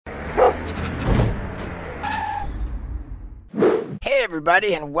Hey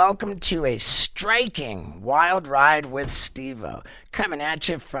everybody, and welcome to a striking wild ride with Steve-O, coming at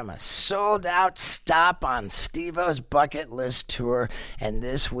you from a sold-out stop on Steve-O's bucket list tour. And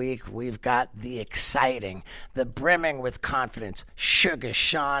this week we've got the exciting, the brimming with confidence Suga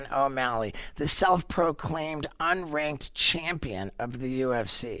Sean O'Malley, the self-proclaimed unranked champion of the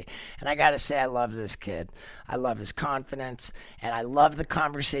UFC. And I gotta say, I love this kid. I love his confidence, and I love the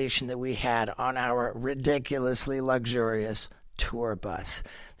conversation that we had on our ridiculously luxurious tour bus.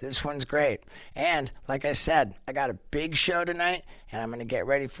 This one's great. And like I said, I got a big show tonight, and I'm going to get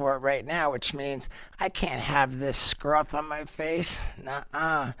ready for it right now, which means I can't have this scruff on my face.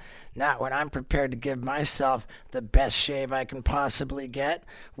 Nuh-uh. Not when I'm prepared to give myself the best shave I can possibly get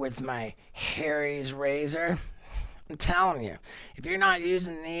with my Harry's razor. I'm telling you, if you're not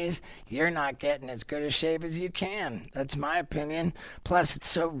using these, you're not getting as good a shave as you can. That's my opinion. Plus, it's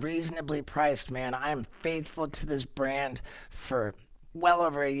so reasonably priced, man. I am faithful to this brand for well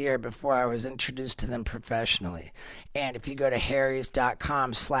over a year before I was introduced to them professionally. And if you go to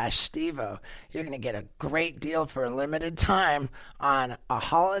harrys.com/Stevo, you're going to get a great deal for a limited time on a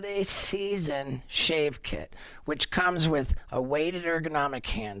holiday season shave kit, which comes with a weighted ergonomic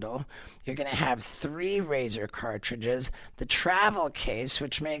handle. You're going to have 3 razor cartridges, the travel case,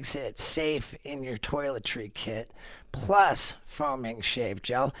 which makes it safe in your toiletry kit, plus foaming shave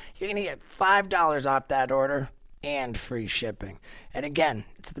gel. You're going to get $5 off that order and free shipping. And again,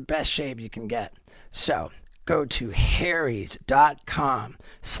 it's the best shave you can get. So go to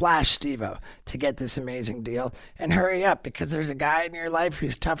harrys.com/Stevo to get this amazing deal. And hurry up, because there's a guy in your life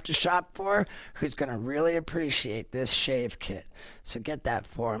who's tough to shop for who's going to really appreciate this shave kit. So get that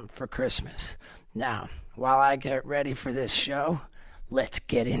for him for Christmas. Now, while I get ready for this show, let's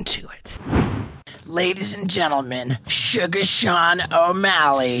get into it. Ladies and gentlemen, Suga Sean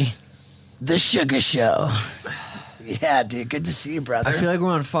O'Malley, The Suga Show. Yeah, dude, good to see you, brother. I feel like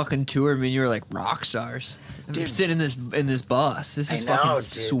we're on a fucking tour. I mean, you were like rock stars. Dude, sitting in this bus. This is fucking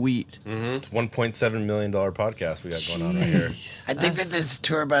sweet. Mm-hmm. It's $1.7 million podcast we got going on right here. I think that this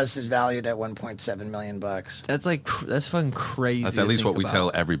tour bus is valued at $1.7 million. That's fucking crazy. That's at least what we tell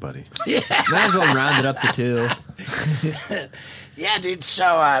everybody. Yeah. Might as well round it up to 2. Yeah, dude.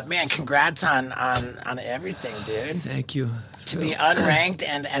 So, man, congrats on everything, dude. Thank you. To be unranked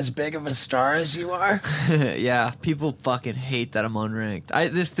and as big of a star as you are. Yeah, people fucking hate that I'm unranked.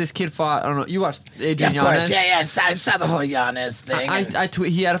 This kid fought. I don't know. You watched Adrian of course. Yanez? Yeah. I saw the whole Yanez thing.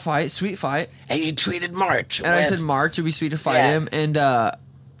 He had a fight, sweet fight, and you tweeted March. And I said March would be sweet to fight him, and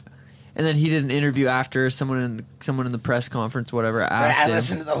then he did an interview after someone in the press conference, whatever, asked him. I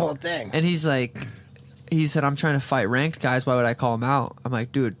listened to the whole thing, and he said, "I'm trying to fight ranked guys. Why would I call him out?" I'm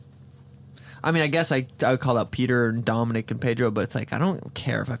like, dude. I mean, I guess I would call out Peter and Dominic and Pedro, but it's like I don't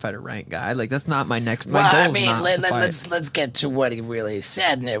care if I fight a ranked guy. Like that's not my next. My goal is not to fight. Let's get to what he really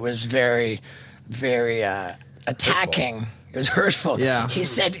said, and it was very, very attacking. Hurtful. It was hurtful. Yeah. He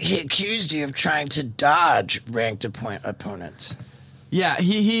said he accused you of trying to dodge ranked opponents. Yeah,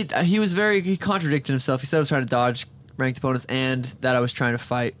 he contradicted himself. He said I was trying to dodge ranked opponents and that I was trying to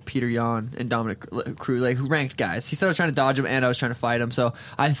fight Peter Yan and Dominic Cruz, like ranked guys. He said I was trying to dodge him and I was trying to fight him. So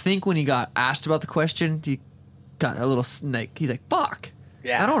I think when he got asked about the question, he got a little snake. He's like, fuck.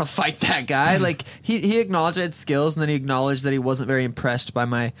 Yeah. I don't want to fight that guy. Like he acknowledged I had skills, and then he acknowledged that he wasn't very impressed by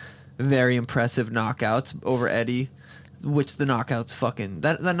my very impressive knockouts over Eddie, which the knockout's fucking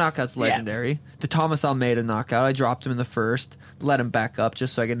that knockout's legendary. Yeah. The Thomas Almeida knockout, I dropped him in the first, let him back up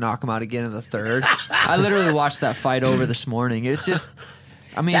just so I could knock him out again in the third. I literally watched that fight over this morning. It's just,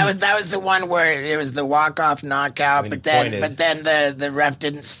 I mean, that was the one where it was the walk-off knockout, but then the ref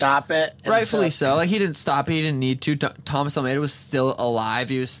didn't stop it. Rightfully so. Like he didn't stop it. He didn't need to. Thomas Almeida was still alive.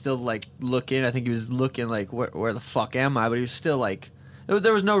 He was still like looking. I think he was looking like where the fuck am I? But he was still like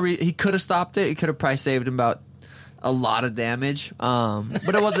there was no he could have stopped it. He could have probably saved him about a lot of damage,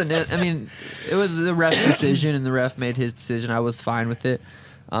 but it wasn't. I mean, it was the ref's decision, and the ref made his decision. I was fine with it.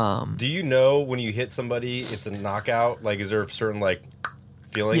 Do you know when you hit somebody, it's a knockout? Like, is there a certain like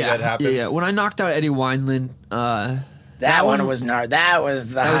feeling that happens? Yeah. When I knocked out Eddie Wineland, that one was that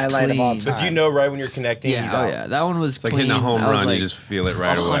was the highlight of all time. But do you know right when you're connecting? Yeah, he's out? Yeah. That one was it's clean. Like hitting a home run, like, you just feel it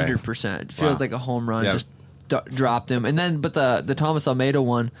right away. 100%. It feels like a home run. Yep. Just dropped him, and then but the Thomas Almeida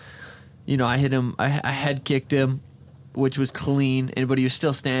one, you know, I hit him. I head kicked him, which was clean, but he was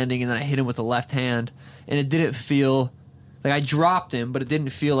still standing, and then I hit him with the left hand, and it didn't feel like I dropped him, but it didn't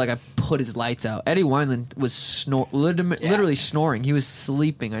feel like I put his lights out. Eddie Wineland was literally snoring. He was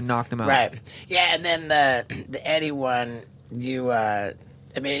sleeping. I knocked him out. Right. Yeah, and then the Eddie one, you, I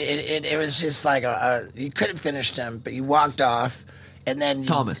mean, it was just like you could have finished him, but you walked off, and then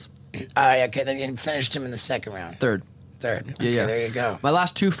Thomas. Okay, then you finished him in the second round. Third. Third. Yeah, yeah. There you go. My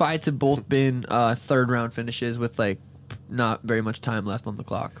last 2 fights have both been third round finishes with like not very much time left on the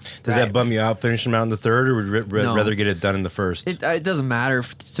clock. Does that bum you out finishing them out in the third, or would you rather get it done in the first? It doesn't matter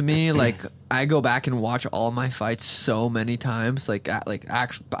to me. Like I go back and watch all my fights so many times. I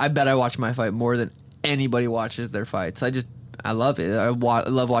bet I watch my fight more than anybody watches their fights. I love it. I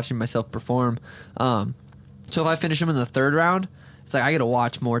love watching myself perform. So if I finish them in the third round, it's like I get to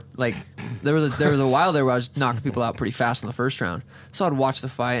watch more. Like there was a while there where I was knocking people out pretty fast in the first round. So I'd watch the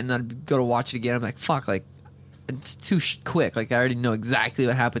fight and I'd go to watch it again. I'm like, fuck, like it's too quick. Like I already know exactly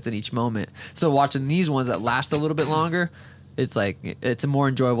what happens in each moment. So watching these ones that last a little bit longer, it's like it's more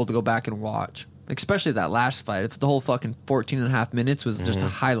enjoyable to go back and watch. Especially that last fight. The whole fucking 14 and a half minutes was just a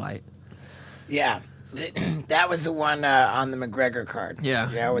highlight. Yeah. That was the one on the McGregor card.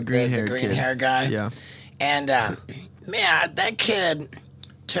 Yeah, with the green hair guy. Yeah. And, man, that kid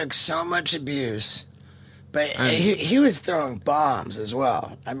took so much abuse, but he was throwing bombs as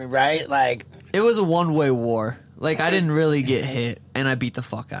well. I mean, right? Like, it was a one-way war. Like, I didn't really get hit, and I beat the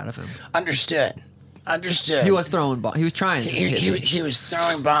fuck out of him. Understood. He was throwing bombs. He was trying to hit me. He was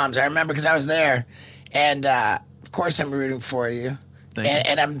throwing bombs. I remember because I was there, and of course I'm rooting for you.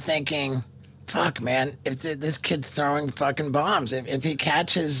 And I'm thinking, fuck, man, if this kid's throwing fucking bombs, if he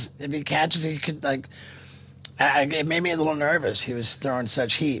catches, he could, like, it made me a little nervous. He was throwing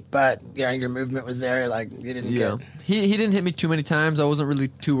such heat, but you know, your movement was there. Like you didn't get. He didn't hit me too many times. I wasn't really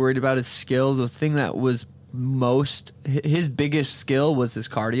too worried about his skill. The thing that was his biggest skill was his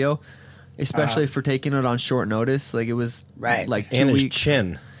cardio, especially for taking it on short notice. Like it was like 2 and weeks.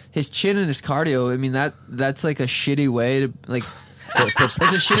 His chin and his cardio. I mean that's like a shitty way to like. It's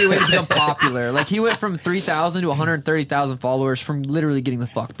a shitty way to become popular. Like he went from 3,000 to 130,000 followers from literally getting the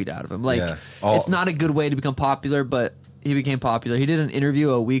fuck beat out of him. Like it's not a good way to become popular, but he became popular. He did an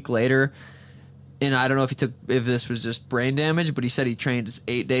interview a week later, and I don't know if this was just brain damage, but he said he trained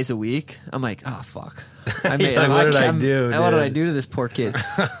 8 days a week. I'm like, oh fuck. What did I do? What did I do to this poor kid?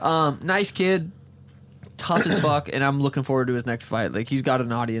 Nice kid. Tough as fuck, and I'm looking forward to his next fight. Like he's got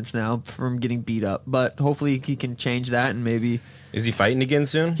an audience now from getting beat up, but hopefully he can change that and maybe. Is he fighting again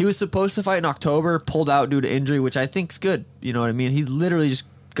soon? He was supposed to fight in October, pulled out due to injury, which I think's good. You know what I mean? He literally just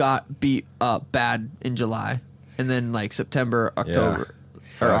got beat up bad in July, and then like September, October,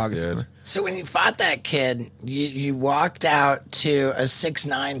 or August. Good. So when you fought that kid, you walked out to a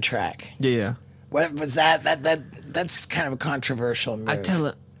 6'9" track. Yeah. What was that? That's kind of a controversial move. I tell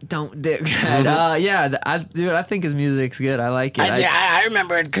it. Don't dick. I think his music's good. I like it. I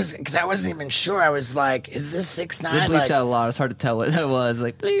remember it because I wasn't even sure. I was like, "Is this 6'9"?" They bleeped out a lot. It's hard to tell what that was.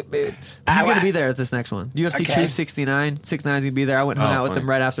 Like, bleep, bleep. He's gonna be there at this next one. UFC 269. 6'9's gonna be there. I went and hung out with him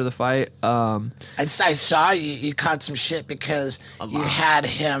right after the fight. I saw you caught some shit because you had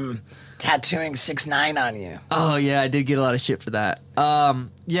him tattooing 6'9" on you. Oh yeah, I did get a lot of shit for that.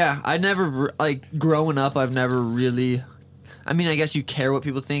 Yeah, I never growing up. I've never really. I mean, I guess you care what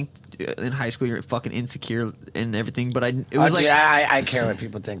people think. In high school, you're fucking insecure and everything. But I care what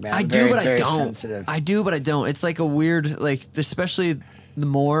people think, man. I do, but I don't. Sensitive. I do, but I don't. It's like a weird, like, especially the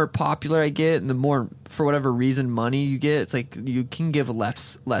more popular I get, and the more, for whatever reason, money you get. It's like you can give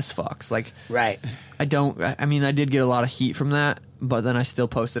less fucks. Like, right. I don't. I mean, I did get a lot of heat from that. But then I still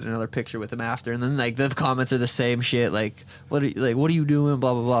posted another picture with him after, and then like the comments are the same shit. Like, what are you doing?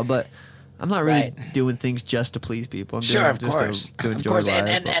 Blah blah blah. But. I'm not really doing things just to please people. I'm doing of course. To enjoy life.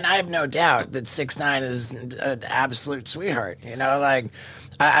 And I have no doubt that 6'9" is an absolute sweetheart. You know, like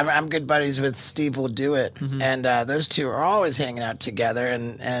I'm good buddies with Steve Will Do It, and those two are always hanging out together.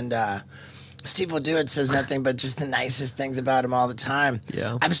 And Steve Will Do It says nothing but just the nicest things about him all the time.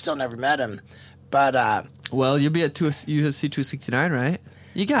 Yeah, I've still never met him, but well, you'll be at UFC 269, right?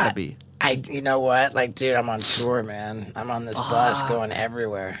 You gotta be. You know what? Like, dude, I'm on tour, man. I'm on this bus going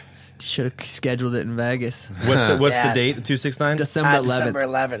everywhere. Should have scheduled it in Vegas. What's the date? 269? December 11th. December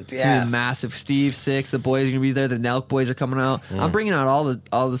 11th. Yeah, it's gonna be massive. Steve, Six, the boys are gonna be there. The Nelk boys are coming out. I'm bringing out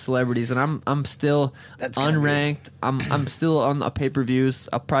all the celebrities, and I'm still unranked. I'm still on a pay-per-views.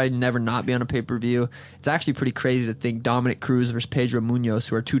 I'll probably never not be on a pay-per-view. It's actually pretty crazy to think Dominic Cruz versus Pedro Munoz,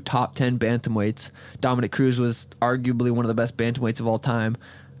 who are two top 10 bantamweights. Dominic Cruz was arguably one of the best bantamweights of all time.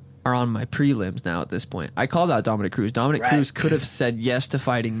 Are on my prelims now at this point. I called out Dominic Cruz. Dominic Cruz could have said yes to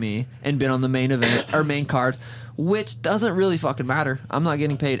fighting me and been on the main event or main card, which doesn't really fucking matter. I'm not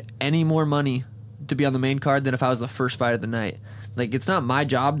getting paid any more money to be on the main card than if I was the first fight of the night. Like, it's not my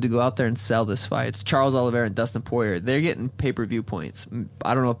job to go out there and sell this fight. It's Charles Oliveira and Dustin Poirier. They're getting pay-per-view points.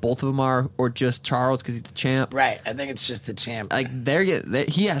 I don't know if both of them are, or just Charles because he's the champ. Right. I think it's just the champ. Like,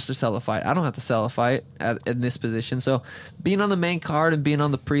 he has to sell a fight. I don't have to sell a fight in this position. So, being on the main card and being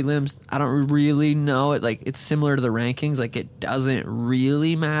on the prelims, I don't really know it. Like, it's similar to the rankings. Like, it doesn't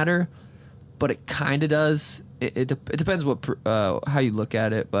really matter, but it kind of does. It depends how you look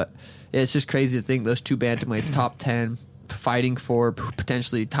at it, but it's just crazy to think those two bantamweights, top 10, fighting for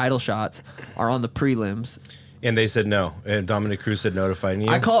potentially title shots, are on the prelims. And they said no. And Dominic Cruz said no to fighting you.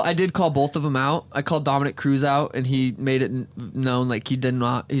 I did call both of them out. I called Dominic Cruz out, and he made it known like he's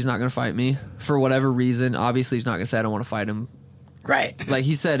not going to fight me for whatever reason. Obviously, he's not going to say I don't want to fight him. Right. Like,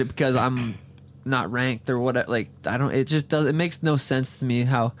 he said it because I'm not ranked or whatever. Like, I don't. It just does. It makes no sense to me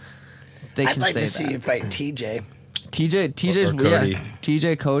how they can say that. I'd like to see you fight TJ. TJ's or Cody. Yeah,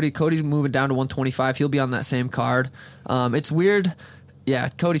 TJ Cody's moving down to 125. He'll be on that same card. It's weird. Yeah,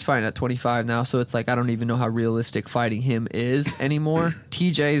 Cody's fighting at 25 now, so it's like I don't even know how realistic fighting him is anymore.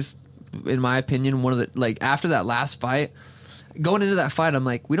 TJ's, in my opinion, one of the, like, after that last fight, going into that fight, I'm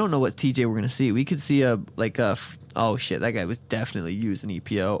like, we don't know what TJ we're gonna see. We could see oh shit, that guy was definitely using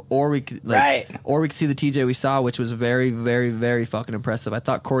EPO, or we could or we could see the TJ we saw, which was very, very, very fucking impressive. I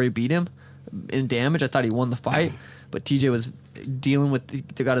thought Corey beat him in damage. I thought he won the fight. But TJ was dealing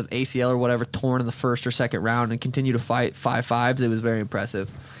with, they got his ACL or whatever torn in the first or second round and continued to fight 5-5s. It was very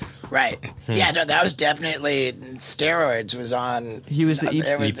impressive. Right. Yeah, no, that was definitely, steroids was on. He was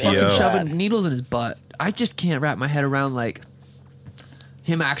EPO. fucking shoving needles in his butt. I just can't wrap my head around, like,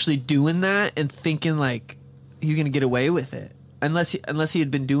 him actually doing that and thinking, like, he's going to get away with it. Unless he had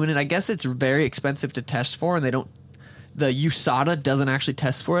been doing it. I guess it's very expensive to test for, and the USADA doesn't actually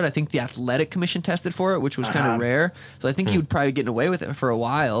test for it. I think the Athletic Commission tested for it, which was kind of rare. So I think he would probably get away with it for a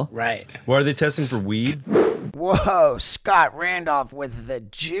while. Right. Why are they testing for weed? Whoa, Scott Randolph with the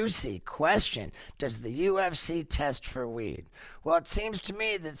juicy question. Does the UFC test for weed? Well, it seems to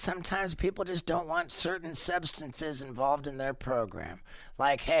me that sometimes people just don't want certain substances involved in their program.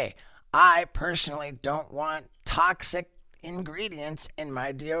 Like, hey, I personally don't want toxic ingredients in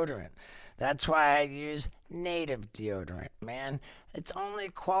my deodorant. That's why I use native deodorant, man. It's only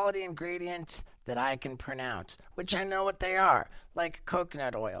quality ingredients that I can pronounce, which I know what they are, like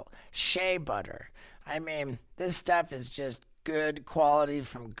coconut oil, shea butter. I mean, this stuff is just good quality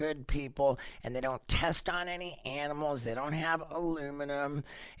from good people, and they don't test on any animals. They don't have aluminum.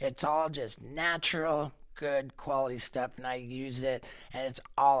 It's all just natural, good quality stuff, and I use it, and it's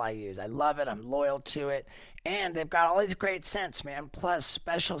all I use. I love it. I'm loyal to it. And they've got all these great scents, man, plus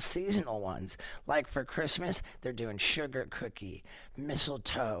special seasonal ones. Like for Christmas, they're doing sugar cookie,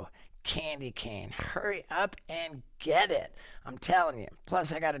 mistletoe, candy cane. Hurry up and get it. I'm telling you.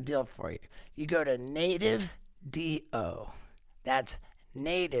 Plus, I got a deal for you. You go to Native DO. That's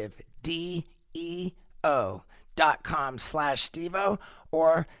Native DEO.com/Stevo,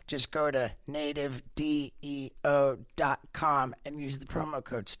 or just go to nativedeo.com and use the promo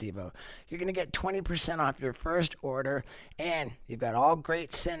code Stevo. You're going to get 20% off your first order, and you've got all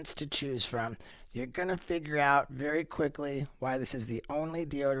great scents to choose from. You're going to figure out very quickly why this is the only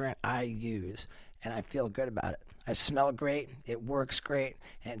deodorant I use, and I feel good about it. I smell great, it works great,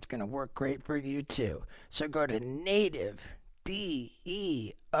 and it's going to work great for you too. So go to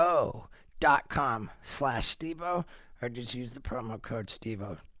nativedeo.com/Stevo, or just use the promo code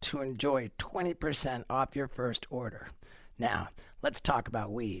Stevo to enjoy 20% off your first order. Now, let's talk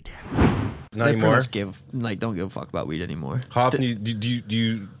about weed. Not They anymore. pretty much don't give a fuck about weed anymore. Hoffman, do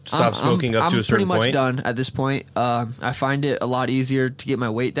you stop smoking up to a certain I'm pretty much point? done at this point. I find it a lot easier to get my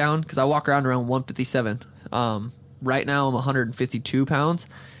weight down because I walk around 157. Right now I'm 152 pounds,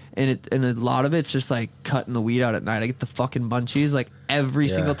 and a lot of it's just like cutting the weed out at night. I get the fucking munchies like every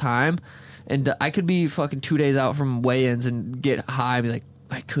single time, and I could be fucking 2 days out from weigh-ins and get high and be like,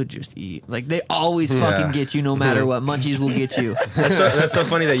 I could just eat. Like, they always fucking get you no matter what. Munchies will get you. That's so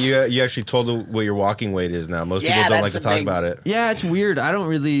funny that you actually told what your walking weight is now. Most people don't like to talk about it. Yeah, it's weird.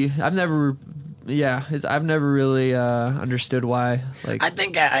 I've never really understood why. Like, I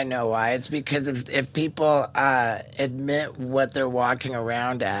think I know why. It's because if people admit what they're walking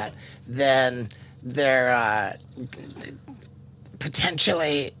around at, then they're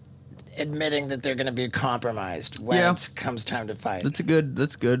potentially admitting that they're going to be compromised when it comes time to fight. That's good.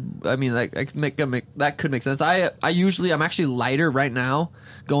 I mean, like, that could make sense. I'm actually lighter right now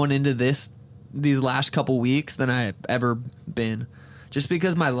going into these last couple weeks than I've ever been. Just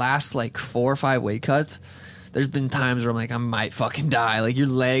because my last, like, 4 or 5 weight cuts, there's been times where I'm like, I might fucking die. Like, you're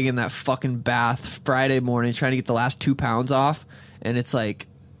laying in that fucking bath Friday morning trying to get the last 2 pounds off, and it's like,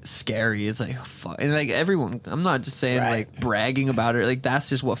 scary. It's like fuck, and like everyone. I'm not just saying Right. like bragging about it. Like that's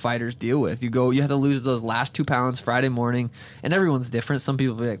just what fighters deal with. You have to lose those last 2 pounds Friday morning, and everyone's different. Some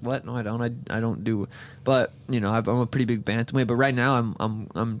people be like, "What? No, I don't. I don't do." But I'm a pretty big bantamweight. But right now,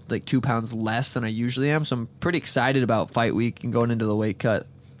 I'm like 2 pounds less than I usually am. So I'm pretty excited about fight week and going into the weight cut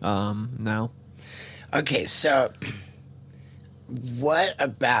now. Okay, so what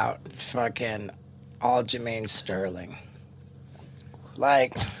about fucking Aljamain Sterling?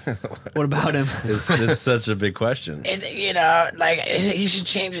 Like, What about him? It's such a big question. he should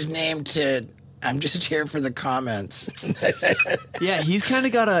change his name to I'm just here for the comments. Yeah, he's kind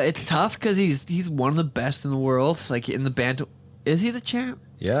of got a. It's tough because he's one of the best in the world. Like in the bantam, is he the champ?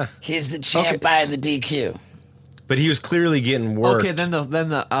 Yeah, He's the champ Okay. by the DQ. but he was clearly getting worked. Okay, then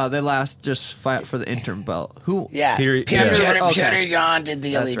they last just fight for the interim belt. Who? Yeah, Peter- Peter yeah. Okay. Yan did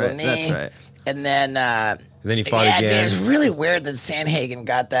the That's illegal right, knee. that's right. And then then he fought yeah, again. dude, it's really weird that Sandhagen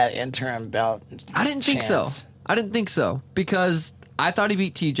got that interim belt. I didn't think so. chance. I didn't think so because I thought he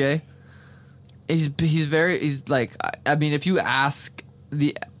beat TJ. He's like, I mean, if you ask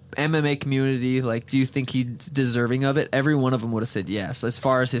the MMA community, like, do you think he's deserving of it? Every one of them would have said yes. As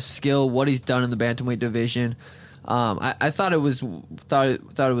far as his skill, what he's done in the bantamweight division, I thought it was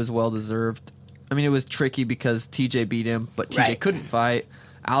well deserved. I mean, it was tricky because TJ beat him, but TJ Right. couldn't fight.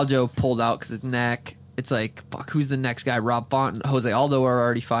 Aljo pulled out because his neck. It's like, fuck, who's the next guy? Rob Font and Jose Aldo are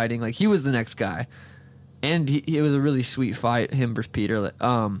already fighting. Like, he was the next guy. And it was a really sweet fight, him versus Peter.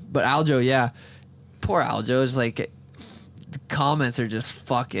 But Aljo, yeah. Poor Aljo is like, the comments are just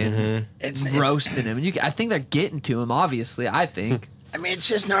fucking It's roasting him. And I think they're getting to him, obviously, I think. I mean, it's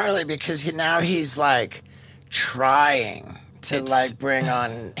just gnarly because now he's like trying to like bring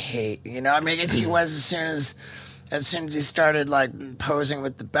on hate. You know, I mean, he was as soon as he started like posing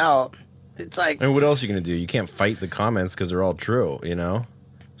with the belt. It's like And what else are you gonna do? You can't fight the comments because they're all true, you know.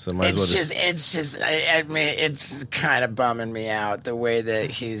 So might as well it's just. I mean, it's kind of bumming me out the way that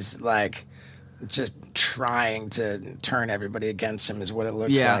he's like just trying to turn everybody against him is what it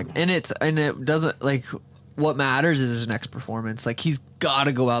looks Yeah, like. and it doesn't, like, what matters is his next performance. Like, he's got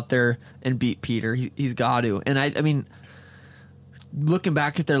to go out there and beat Peter. He's got to. And I mean, looking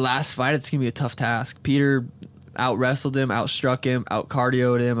back at their last fight, it's gonna be a tough task. Peter out wrestled him, outstruck him, out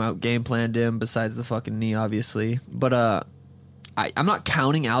cardioed him, out game planned him. Besides the fucking knee, obviously. But I'm not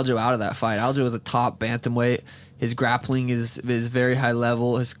counting Aljo out of that fight. Aljo is a top bantamweight. His grappling is very high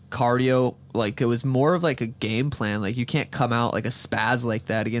level. His cardio, like, it was more of like a game plan. Like, you can't come out like a spaz like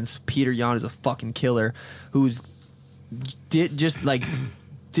that against Peter Yan, who's a fucking killer, who's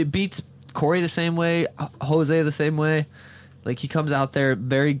beats Corey the same way, Jose the same way. Like, he comes out there,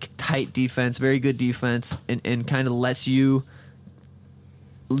 very tight defense, very good defense, and kind of lets you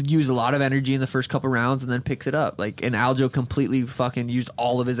use a lot of energy in the first couple rounds and then picks it up. Like, and Aljo completely fucking used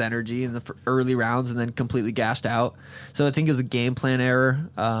all of his energy in the early rounds and then completely gassed out. So I think it was a game plan error.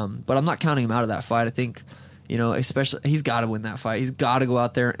 But I'm not counting him out of that fight. I think, especially he's got to win that fight. He's got to go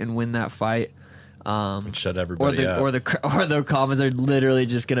out there and win that fight. and shut everybody up. Or the comments are literally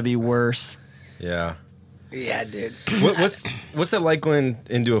just going to be worse. Yeah. Yeah, dude. What's that like going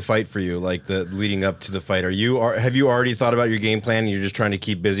into a fight for you? Like the leading up to the fight, have you already thought about your game plan and you're just trying to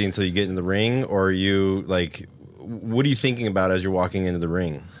keep busy until you get in the ring, or are you like, what are you thinking about as you're walking into the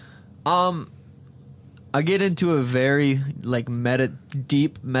ring? I get into a very like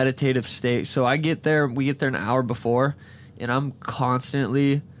deep meditative state. So we get there an hour before, and I'm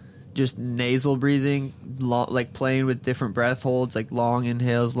constantly just nasal breathing, like playing with different breath holds, like long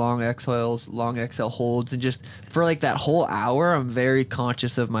inhales, long exhales, long exhale holds, and just for like that whole hour, I'm very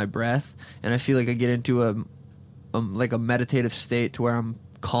conscious of my breath, and I feel like I get into a meditative state to where I'm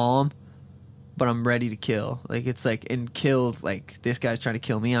calm, but I'm ready to kill. Like, it's like like this guy's trying to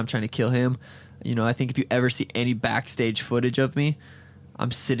kill me, I'm trying to kill him. I think if you ever see any backstage footage of me,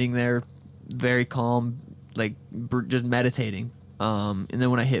 I'm sitting there very calm, like just meditating. And then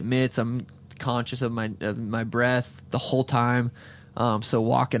when I hit mitts, I'm conscious of my breath the whole time. So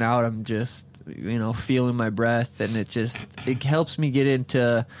walking out, I'm just feeling my breath, and it helps me get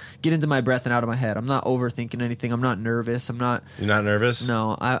into my breath and out of my head. I'm not overthinking anything. I'm not nervous. You're not nervous?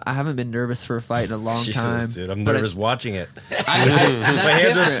 No, I haven't been nervous for a fight in a long Jesus, time. dude, I'm nervous watching it. My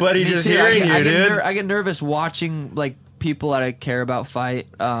hands are sweaty just hearing you, dude. I get nervous watching like people that I care about fight.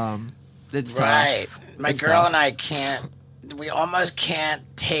 It's Right. tough. My It's girl tough. and I can't. We almost can't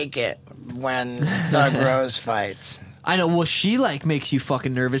take it when Doug Rose fights. I know. Well, she like makes you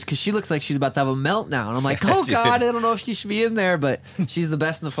fucking nervous because she looks like she's about to have a meltdown. I'm like, oh Dude. god, I don't know if she should be in there, but she's the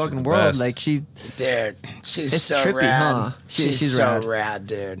best in the fucking the world. best. Like Dude, she's It's so trippy, rad. huh? She's She's so rad. rad,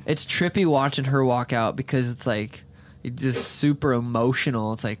 dude. it's trippy watching her walk out because it's like just super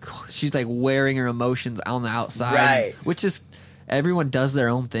emotional. It's like she's like wearing her emotions on the outside, Right. which is everyone does their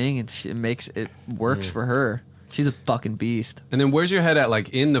own thing, and it makes it works for her. She's a fucking beast. And then where's your head at, like,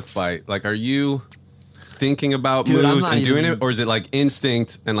 in the fight? Like, are you thinking about Dude, I'm moves not and doing even- it, or is it like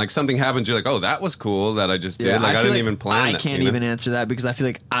instinct and like something happens, you're like, oh, that was cool that I just did. Like, I feel didn't even plan I that. can't you know? even answer that because I feel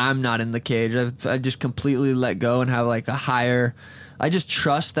like I'm not in the cage. I just completely let go and have like a higher. I just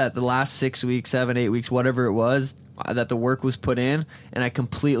trust that the last 6 weeks, 7, 8 weeks, whatever it was, that the work was put in, and I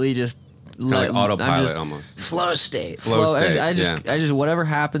completely just Like autopilot just, almost. Flow state. Flow state, I just whatever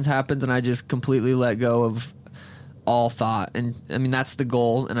happens, and I just completely let go of all thought. And I mean, that's the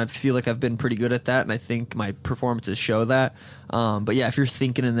goal, and I feel like I've been pretty good at that, and I think my performances show that. But yeah, if you're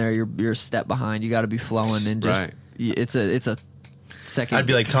thinking in there, you're a step behind. You got to be flowing, and just Right. it's a second. I'd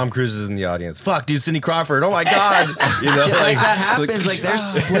be like, Tom Cruise is in the audience. Fuck, dude, Cindy Crawford. Oh my god. You know, shit like that happens. like- Like there's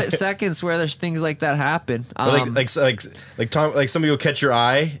split seconds where there's things like that happen. or like Tom, like somebody will catch your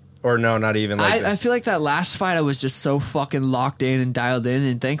eye, or no, not even. Like I feel like that last fight I was just so fucking locked in and dialed in,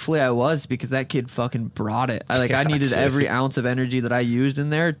 and thankfully I was, because that kid fucking brought it. I needed dude. every ounce of energy that I used in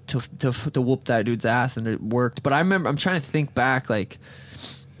there to whoop that dude's ass, and it worked. But I remember, I'm trying to think back, like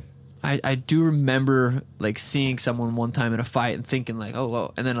I do remember like seeing someone one time in a fight and thinking like, oh,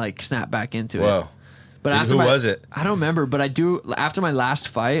 whoa, and then like snap back into it. whoa. But Who after was it? I don't remember, but I do. After my last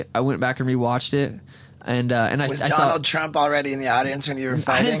fight, I went back and rewatched it, and I Was saw. Donald Trump already in the audience when you were I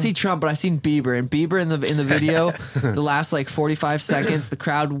fighting? didn't see Trump, but I seen Bieber, and Bieber in the video, the last like 45 seconds, the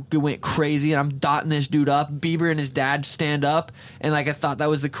crowd went crazy, and I'm dotting this dude up. Bieber and his dad stand up, and like I thought that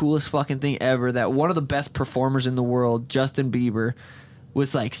was the coolest fucking thing ever. That one of the best performers in the world, Justin Bieber,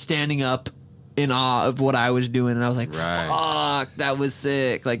 was like standing up in awe of what I was doing, and I was like, Right. "Fuck, that was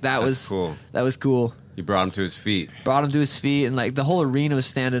sick!" Like that That's was cool. That was cool. You brought him to his feet. Brought him to his feet, and like the whole arena was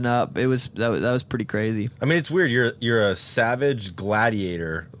standing up. That was pretty crazy. I mean, it's weird. You're a savage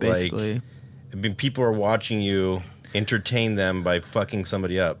gladiator. Basically. Like, I mean, people are watching you entertain them by fucking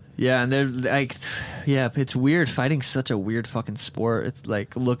somebody up. Yeah, and they're like, yeah, it's weird. Fighting's such a weird fucking sport. It's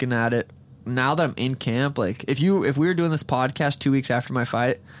like looking at it now that I'm in camp. Like, if we were doing this podcast 2 weeks after my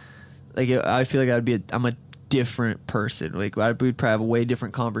fight, like I feel like I'm a different person. Like we'd probably have way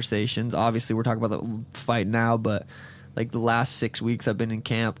different conversations. Obviously, we're talking about the fight now, but like the last 6 weeks I've been in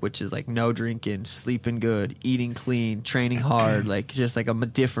camp, which is like no drinking, sleeping good, eating clean, training hard. Like just like I'm a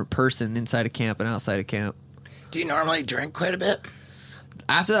different person inside of camp and outside of camp. Do you normally drink quite a bit?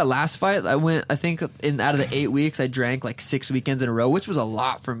 After that last fight, I think out of the 8 weeks, I drank like 6 weekends in a row, which was a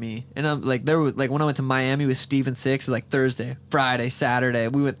lot for me. And I'm like, there was like when I went to Miami with Steven Six, it was like Thursday, Friday, Saturday.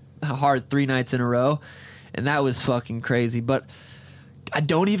 We went hard 3 nights in a row, and that was fucking crazy. But I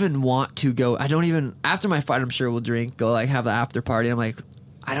don't even want to go. After my fight, I'm sure we'll drink, go like have the after party. I'm like,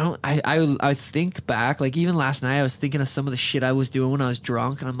 I think back, like even last night, I was thinking of some of the shit I was doing when I was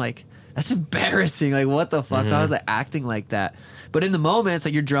drunk, and I'm like, that's embarrassing. Like, what the fuck? I was like acting like that. But in the moment, it's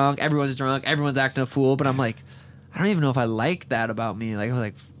like you're drunk, everyone's acting a fool. But I'm like, I don't even know if I like that about me. Like I was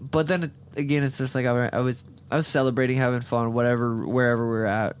like, but then again, it's just like I was celebrating, having fun, whatever, wherever we're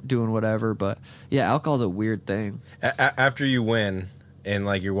at, doing whatever. But yeah, alcohol's a weird thing. After you win and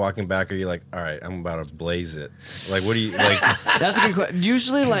like you're walking back, are you like, all right, I'm about to blaze it? Like, what do you like? That's a good question.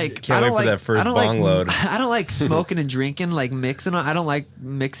 Usually, like, Can't I wait don't for that first bong load. I don't like smoking and drinking, like mixing. I don't like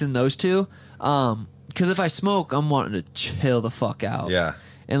mixing those two. Because if I smoke, I'm wanting to chill the fuck out. Yeah.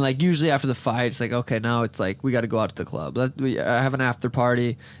 And like usually after the fight, it's like, okay, now it's like we got to go out to the club. We have an after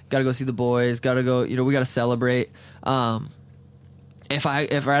party. Got to go see the boys. Got to go. We got to celebrate. If right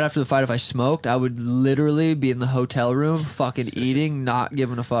after the fight, if I smoked, I would literally be in the hotel room, fucking eating, not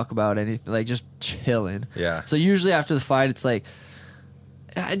giving a fuck about anything, like just chilling. Yeah. So usually after the fight, it's like,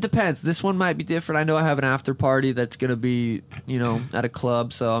 it depends. This one might be different. I know I have an after party that's gonna be, at a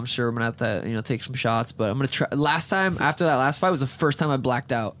club, so I'm sure I'm gonna have to, take some shots. But I'm gonna try. Last time after that last fight was the first time I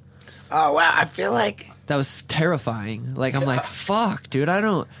blacked out. Oh wow, I feel like That was terrifying. Like I'm like, fuck, dude. That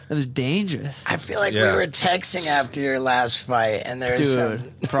was dangerous. we Yeah. were texting after your last fight, and there's Dude,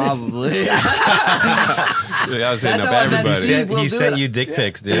 some. probably. I was hitting That's up how I met everybody. Steve. We'll He do sent it. you dick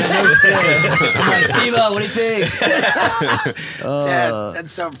pics, dude. I'm like, Steve-O, what do you think? Dad,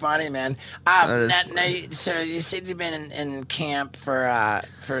 that's so funny, man. is So you said you've been in camp for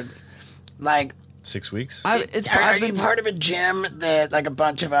like. 6 weeks. Are you part of a gym that like a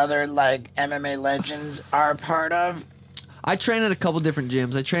bunch of other like MMA legends are a part of? I train at a couple different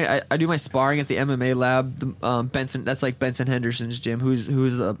gyms. I do my sparring at the MMA lab. Benson, that's like Benson Henderson's gym,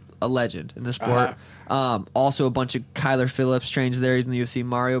 who's a legend in the sport. Also, a bunch of Kyler Phillips trains there. He's in the UFC.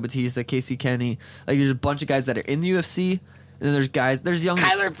 Mario Batista, Casey Kenny. Like, there's a bunch of guys that are in the UFC And then there's young.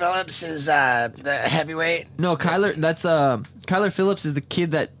 Kyler Phillips is the heavyweight. No, Kyler Phillips is the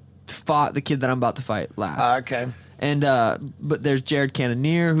kid that fought the kid that I'm about to fight last. Okay. And but there's Jared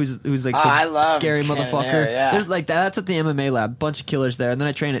Cannonier, who's like I the love scary Cannonier, motherfucker. yeah. There's like that's at the MMA lab, bunch of killers there. And then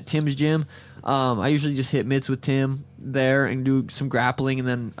I train at Tim's gym. I usually just hit mitts with Tim there and do some grappling. And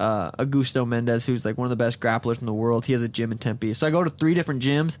then Augusto Mendez, who's like one of the best grapplers in the world, he has a gym in Tempe. So I go to 3 different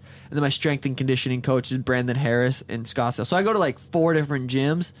gyms, and then my strength and conditioning coach is Brandon Harris in Scottsdale. So I go to like 4 different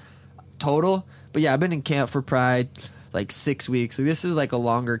gyms total. But yeah, I've been in camp for Pride like 6 weeks. So this is like a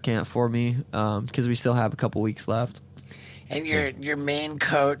longer camp for me because we still have a couple weeks left. And your main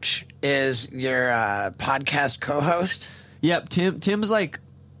coach is your podcast co-host? Yep, Tim's like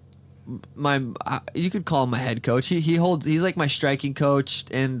you could call him my head coach. He's like my striking coach,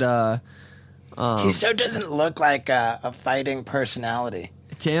 and he so doesn't look like a fighting personality.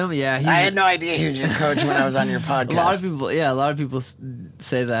 Tim, yeah, I had no idea he was your coach when I was on your podcast. A lot of people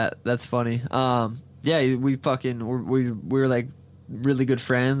say that. That's funny. Yeah, we were like really good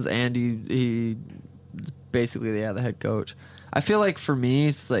friends, and he basically the head coach. I feel like for me,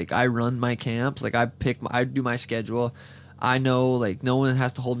 it's like I run my camps. Like I do my schedule. I know, like, no one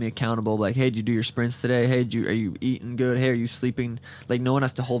has to hold me accountable. Like, hey, did you do your sprints today? Hey, are you eating good? Hey, are you sleeping? Like, no one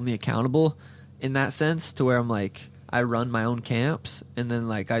has to hold me accountable in that sense, to where I'm like, I run my own camps, and then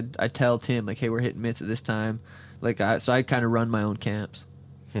like I tell Tim, like, hey, we're hitting mitts at this time. Like, so I kind of run my own camps.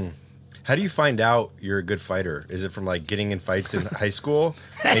 How do you find out you're a good fighter? Is it from like getting in fights in high school,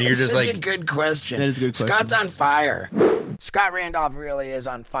 and you're just such like a good question. That is a good question. Scott's on fire. Scott Randolph really is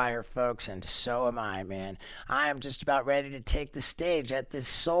on fire, folks, and so am I, man. I am just about ready to take the stage at this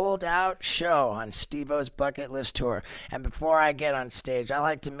sold-out show on Steve-O's Bucket List Tour. And before I get on stage, I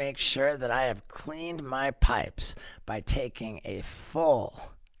like to make sure that I have cleaned my pipes by taking a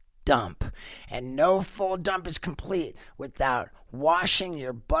full dump. And no full dump is complete without washing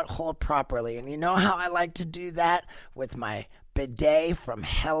your butthole properly. And you know how I like to do that? With my bidet from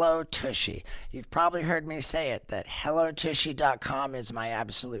Hello Tushy. You've probably heard me say it, that HelloTushy.com is my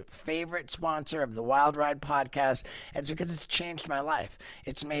absolute favorite sponsor of the Wild Ride podcast. And it's because it's changed my life.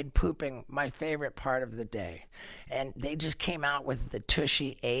 It's made pooping my favorite part of the day. And they just came out with the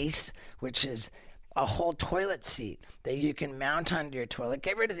Tushy Ace, which is a whole toilet seat that you can mount onto your toilet.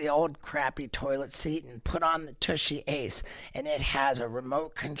 Get rid of the old crappy toilet seat and put on the Tushy Ace, and it has a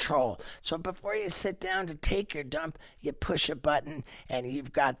remote control. So before you sit down to take your dump, you push a button and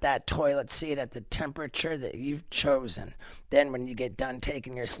you've got that toilet seat at the temperature that you've chosen. Then when you get done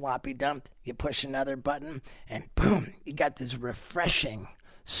taking your sloppy dump, you push another button and boom, you got this refreshing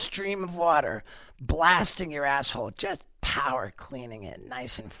stream of water blasting your asshole, just power cleaning it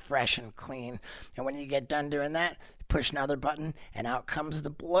nice and fresh and clean. And when you get done doing that, push another button and out comes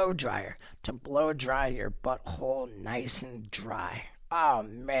the blow dryer to blow dry your butthole nice and dry. Oh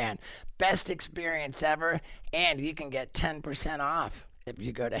man, best experience ever. And you can get 10% off if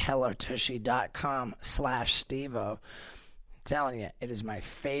you go to hellotushy.com/Stevo. Telling you, it is my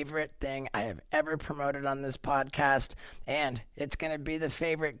favorite thing I have ever promoted on this podcast, and it's going to be the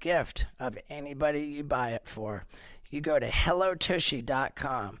favorite gift of anybody you buy it for. You go to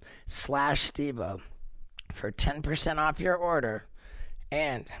hellotushy.com/Stevo for 10% off your order,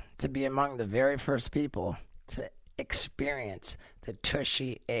 and to be among the very first people to experience the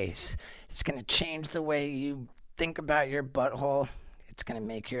Tushy Ace. It's going to change the way you think about your butthole. It's going to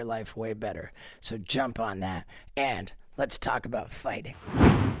make your life way better. So jump on that, and let's talk about fighting.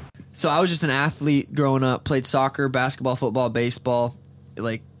 So I was just an athlete growing up, played soccer, basketball, football, baseball,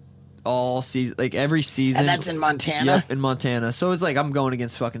 like all season, like every season. And that's in Montana? Yep, in Montana. So it's like I'm going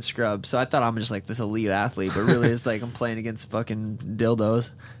against fucking scrubs. So I thought I'm just like this elite athlete, but really it's like I'm playing against fucking dildos.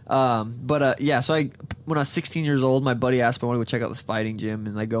 Yeah, so when I was 16 years old, my buddy asked if I wanted to go check out this fighting gym,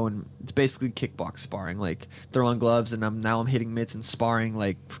 and I go, and it's basically kickbox sparring, like throw on gloves, and I'm hitting mitts and sparring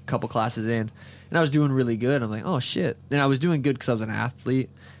like a couple classes in. And I was doing really good. I'm like, oh shit. And I was doing good because I was an athlete.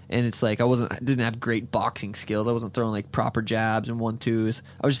 And it's like I didn't have great boxing skills. I wasn't throwing like proper jabs and 1-2s.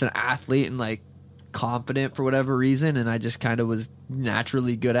 I was just an athlete and like confident for whatever reason. And I just kind of was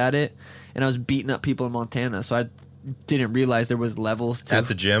naturally good at it. And I was beating up people in Montana. So I didn't realize there was levels to at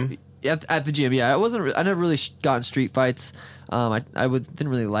the gym. At the gym, yeah. I never really got in street fights. Didn't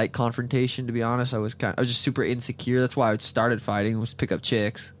really like confrontation, to be honest. I was just super insecure. That's why I started fighting, was to pick up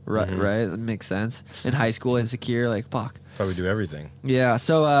chicks. Right, right. That makes sense. In high school, insecure, like fuck. Probably do everything. Yeah.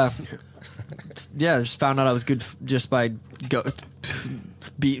 So just found out I was good just by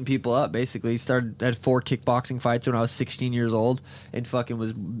beating people up. Basically, had 4 kickboxing fights when I was 16 years old, and fucking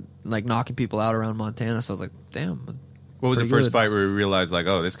was like knocking people out around Montana. So I was like, damn. What was the first fight where you realized, like,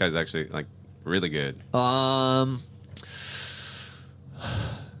 oh, this guy's actually like really good?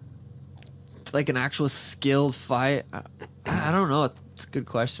 like an actual skilled fight, I don't know. It's a good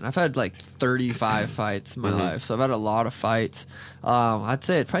question. I've had like 35 fights in my life, so I've had a lot of fights. I'd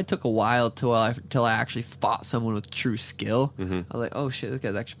say it probably took a while till I actually fought someone with true skill. I was like, oh shit, this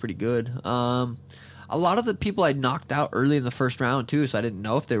guy's actually pretty good. A lot of the people I knocked out early in the first round too, so I didn't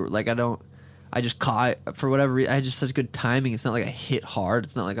know if they were like, I just caught for whatever reason. I had just such good timing. It's not like I hit hard.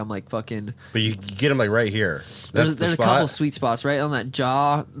 It's not like I'm like fucking. But you get them like right here. That's There's a couple sweet spots right on that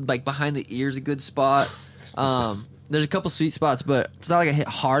jaw, like behind the ears, a good spot. There's a couple sweet spots, but it's not like I hit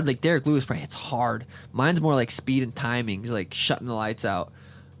hard. Like Derek Lewis probably hits hard. Mine's more like speed and timing, like shutting the lights out.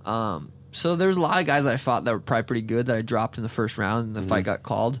 So there's a lot of guys that I fought that were probably pretty good that I dropped in the first round and the fight got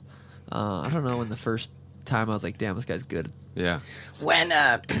called. I don't know when the first time I was like, damn, this guy's good. Yeah. When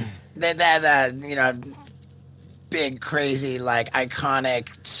big, crazy, like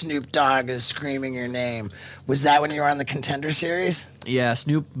iconic Snoop Dogg is screaming your name. Was that when you were on the Contender Series? Yeah,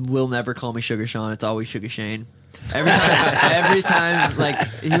 Snoop will never call me Sugar Sean. It's always Sugar Shane. Every time, like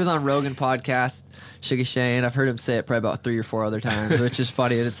he was on Rogan podcast, Sugar Shane. I've heard him say it probably about 3 or 4 other times, which is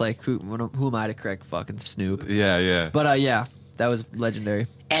funny. And it's like, who am I to correct fucking Snoop? Yeah. But yeah, that was legendary.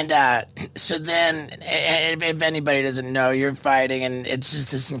 And so then, if anybody doesn't know, you're fighting, and it's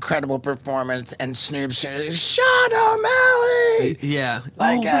just this incredible performance, and Snoop's Sean O'Malley! Yeah.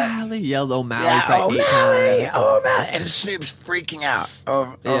 Like, O'Malley. Yelled O'Malley Yeah, probably 8 O'Malley! times. O'Malley! And Snoop's freaking out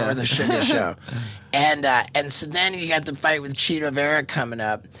over the Sugar Show. And so then you got the fight with Cheeto Vera coming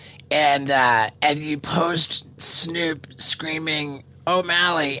up, and you post Snoop screaming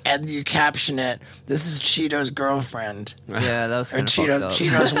O'Malley, and you caption it, "This is Cheeto's girlfriend." Yeah, that was or kind of fucked up.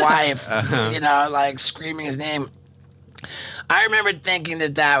 Cheeto's wife, like screaming his name. I remember thinking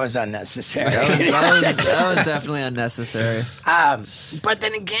that was unnecessary. That was definitely unnecessary. But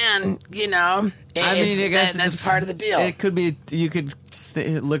then again, I guess that's part of the deal. It could be, you could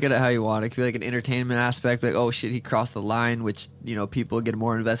look at it how you want. It could be like an entertainment aspect, like, oh shit, he crossed the line, which, people get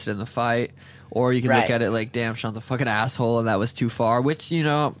more invested in the fight. Or you can look at it like, damn, Sean's a fucking asshole and that was too far, which,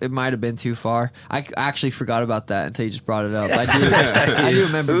 it might have been too far. I actually forgot about that until you just brought it up. I do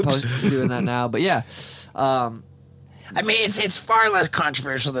remember doing that now, but yeah. I mean, it's far less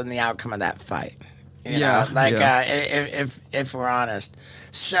controversial than the outcome of that fight. If we're honest.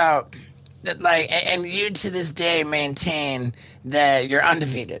 So, and you to this day maintain that you're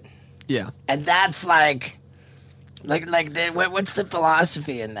undefeated. Yeah. And that's what's the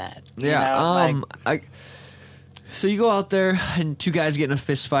philosophy in that? So you go out there and 2 guys get in a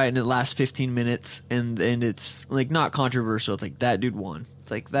fist fight and it lasts 15 minutes and it's like not controversial. It's like that dude won.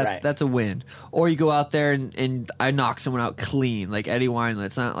 It's like that's a win. Or you go out there and I knock someone out clean, like Eddie Wineland.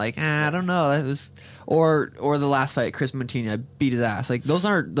 It's not like I don't know, that was or the last fight, Chris Montini, I beat his ass. Like those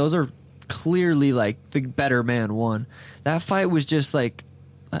are clearly like the better man won. That fight was just like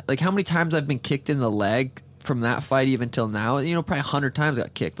how many times I've been kicked in the leg from that fight even till now, probably 100 times I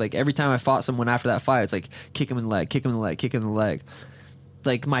got kicked. Like every time I fought someone after that fight, it's like kick him in the leg, kick him in the leg, kick him in the leg.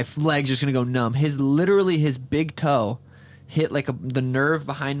 Like my leg's just gonna go numb. His big toe hit like the nerve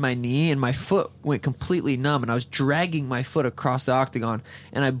behind my knee, and my foot went completely numb. And I was dragging my foot across the octagon,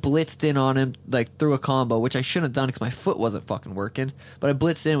 and I blitzed in on him like through a combo, which I shouldn't have done because my foot wasn't fucking working. But I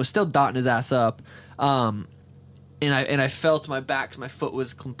blitzed in, was still dotting his ass up. And I fell to my back because my foot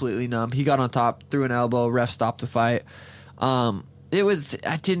was completely numb. He got on top, threw an elbow, ref stopped the fight. I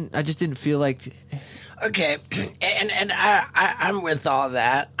just didn't feel like. Okay, and I'm with all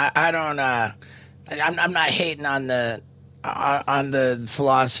that. I don't. I'm not hating on the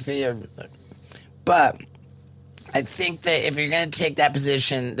philosophy but I think that if you're going to take that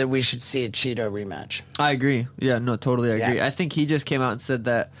position, that we should see a Cheeto rematch. I agree. Yeah, no, totally agree. Yeah. I think he just came out and said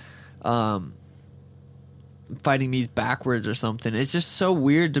that. Fighting me's backwards or something. It's just so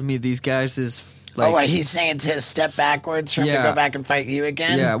weird to me. These guys is like, he's saying to step backwards for him to go back and fight you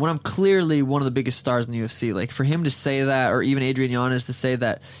again. Yeah, when I'm clearly one of the biggest stars in the UFC, like for him to say that, or even Adrian Yanez to say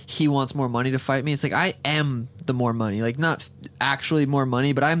that he wants more money to fight me, it's like I am the more money, like not actually more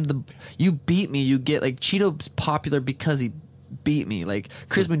money, but you beat me, you get like Cheeto's popular because he beat me. Like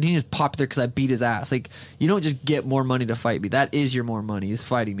Chris Montini is popular because I beat his ass. Like you don't just get more money to fight me. That is your more money, is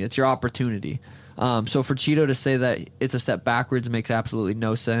fighting me. It's your opportunity. So for Cheeto to say that it's a step backwards makes absolutely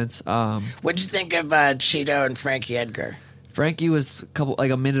no sense. What'd you think of Cheeto and Frankie Edgar? Frankie was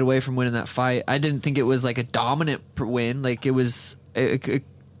a minute away from winning that fight. I didn't think it was like a dominant win. Like it was. I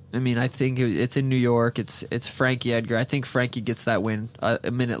think it's in New York. It's Frankie Edgar. I think Frankie gets that win.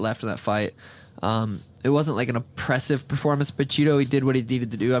 A minute left in that fight. It wasn't like an impressive performance, but Cheeto, he did what he needed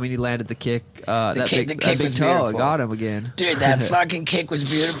to do. I mean, he landed the kick. The kick was toe beautiful. Got him again. Dude, that fucking kick was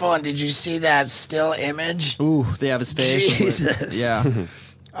beautiful. And did you see that still image? Ooh, they have his face. Jesus. Yeah.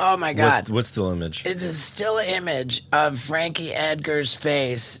 Oh my God. What's still image? It's a still image of Frankie Edgar's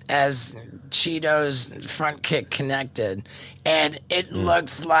face as Cheeto's front kick connected, and it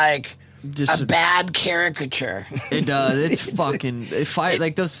looks like Just a bad caricature. It does. It's fucking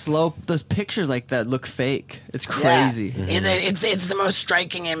like those pictures like that look fake. It's crazy. Yeah. It's the most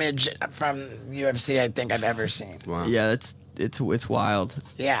striking image from UFC I think I've ever seen. Wow. Yeah, it's wild.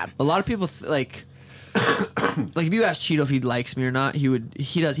 Yeah. A lot of people like if you ask Cheeto if he likes me or not, he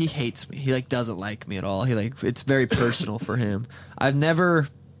hates me. He like doesn't like me at all. He like it's very personal for him. I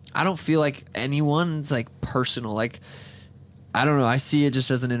don't feel like anyone's like personal. Like I don't know. I see it just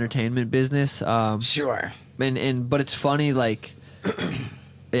as an entertainment business. Sure. But it's funny like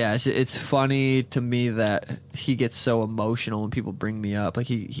yeah, it's funny to me that he gets so emotional when people bring me up. Like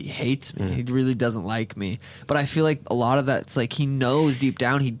he hates me. He really doesn't like me. But I feel like a lot of that's like he knows deep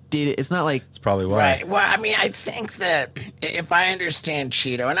down he did it. It's not like It's probably why. Right. Well, I mean, I think that if I understand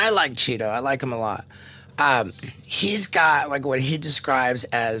Cheeto, and I like Cheeto, I like him a lot. He's got like what he describes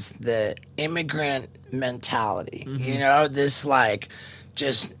as the immigrant mentality. You know, this like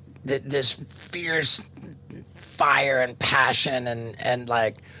just this fierce fire and passion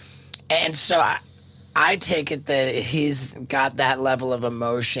and so I take it that he's got that level of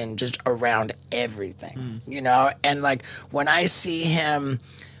emotion just around everything, you know? And like when I see him,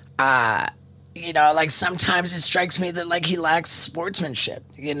 you know, like sometimes it strikes me that like he lacks sportsmanship,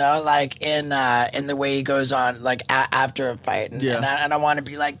 you know, like in the way he goes on like after a fight, and I want to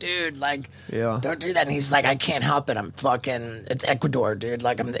be like, dude, like, don't do that. And he's like, I can't help it. It's Ecuador, dude.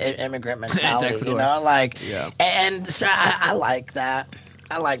 Like I'm the immigrant mentality, you know, like, and so I like that.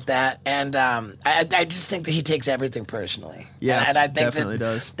 I like that, and I just think that he takes everything personally. Yeah, and I think definitely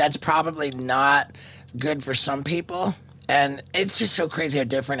does. That's probably not good for some people, and it's just so crazy how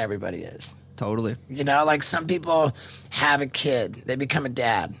different everybody is. totally. You know, like some people have a kid, they become a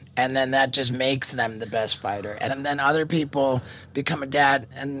dad, and then that just makes them the best fighter. And then other people become a dad,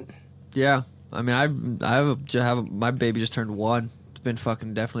 and Yeah, I mean, my baby just turned 1. It's been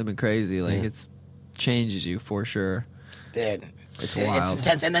fucking definitely been crazy. Like it's changes you for sure. dude, It's wild. it's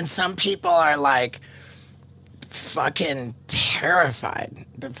intense. And then some people are like fucking terrified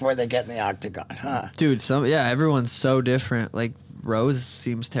before they get in the octagon, huh? Dude, everyone's so different. Like Rose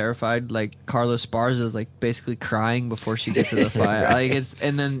seems terrified. Like Carlos Esparza is like basically crying before she gets to the fight. Like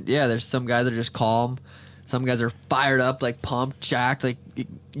there's some guys that are just calm. Some guys are fired up, like pumped, jacked. Like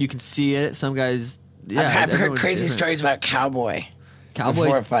you can see it. Some guys, I've heard everyone's crazy different. stories about Cowboy. Cowboy.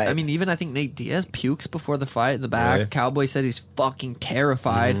 before a fight. I mean, even I think Nate Diaz pukes before the fight in the back. Really? Cowboy said he's fucking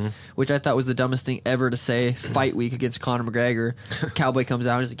terrified, which I thought was the dumbest thing ever to say. Fight week against Conor McGregor. Cowboy comes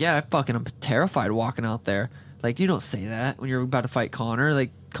out and he's like, "Yeah, I'm terrified walking out there." Like, you don't say that when you're about to fight Conor.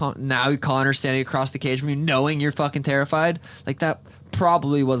 Like, now Conor's standing across the cage from you, knowing you're fucking terrified. Like, that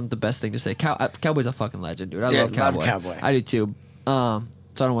probably wasn't the best thing to say. Cowboy's a fucking legend, dude. I love Cowboy. I do too. So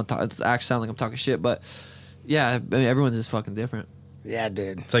I don't want to. It actually sound like I'm talking shit, but yeah, I mean, everyone's just fucking different. Yeah,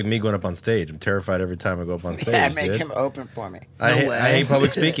 dude. It's like me going up on stage. I'm terrified every time I go up on stage. Yeah, make dude. him open for me. I way. hate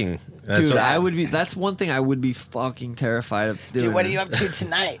public speaking. Dude, I would be. That's one thing I would be fucking terrified of doing. Dude, what are you up to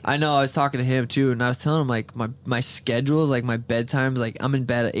tonight? I know. I was talking to him too, and I was telling him like my schedules, like my bedtimes. Like I'm in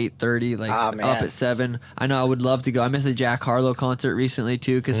bed at 8:30, like Oh, man. up at 7. I know I would love to go. I missed a Jack Harlow concert recently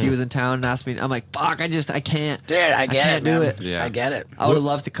too because he was in town and asked me. I'm like, fuck, I can't. Dude, I can't do man. it. Yeah. I get it. I would have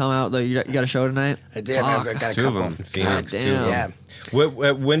loved to come out though. You got a show tonight? I do. Fuck. I've got a 2 of couple. them. Phoenix, God too. damn. Yeah.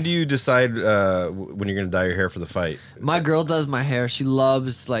 When do you decide when you're going to dye your hair for the fight? My girl does my hair. She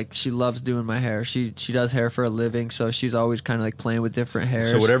loves doing my hair. She does hair for a living, so she's always kind of like playing with different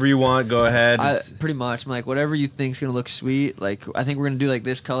hairs. So whatever you want, go ahead. Pretty much. I'm like, whatever you think's gonna look sweet. Like, I think we're gonna do like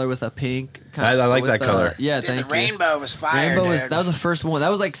this color with a pink. I like that color. Yeah, Dude, thank the you. rainbow was fire. Rainbow dude. that was the first one. That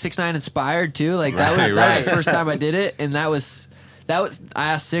was like 6ix9ine inspired too. Like that Right, was the first time I did it, and that was I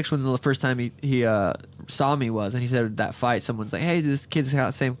asked Six when the first time he saw me was, and he said that fight. Someone's like, hey, this kid's got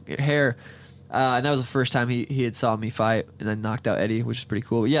the same hair. And that was the first time he had saw me fight, and then knocked out Eddie, which is pretty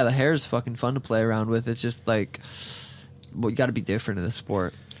cool. But yeah, the hair is fucking fun to play around with. It's just like, well, you got to be different in this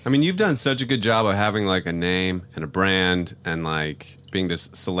sport. I mean, you've done such a good job of having like a name and a brand and like being this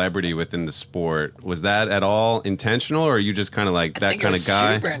celebrity within the sport. Was that at all intentional, or are you just kind of like I that think it kind of was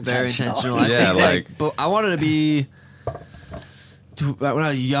guy? super Very intentional. intentional. I Yeah, think, but I wanted to be. When I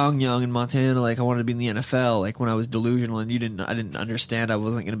was young in Montana, like I wanted to be in the NFL. Like when I was delusional and I didn't understand I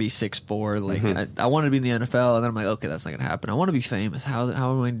wasn't going to be 6'4". Like I wanted to be in the NFL, and then I'm like, okay, that's not going to happen. I want to be famous. How am I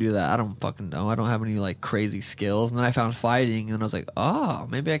going to do that? I don't fucking know. I don't have any like crazy skills. And then I found fighting, and I was like, oh,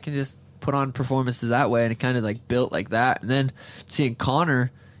 maybe I can just put on performances that way, and it kind of like built like that. And then seeing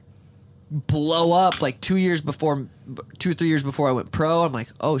Conor, blow up like 2 or 3 years before I went pro. I'm like,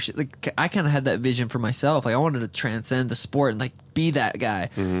 oh shit, like I kind of had that vision for myself. Like I wanted to transcend the sport and like be that guy.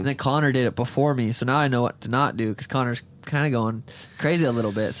 And then Connor did it before me, so now I know what to not do because Connor's kind of going crazy a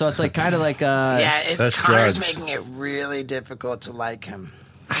little bit. So it's like kind of like Connor's drugs. making it really difficult to like him.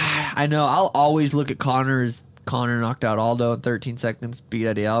 I know. I'll always look at Connor as Connor knocked out Aldo in 13 seconds, beat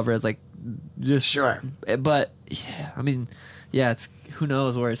Eddie Alvarez, like just Sure. But yeah, I mean, yeah, it's who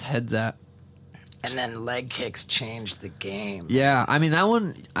knows where his head's at. And then leg kicks changed the game. Yeah, I mean that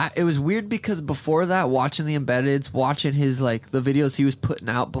one. It was weird because before that, watching the embeddeds, watching his like the videos he was putting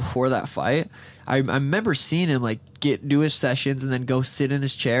out before that fight, I remember seeing him like do his sessions and then go sit in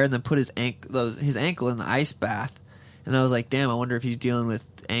his chair and then put his ankle in the ice bath, and I was like, damn, I wonder if he's dealing with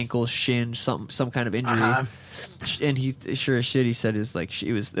ankle, shin, some kind of injury. And he sure as shit he said it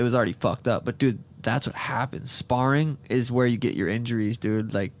was already fucked up. But dude, that's what happens. Sparring is where you get your injuries,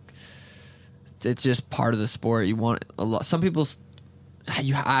 dude. Like. It's just part of the sport. You want a lot. Some people,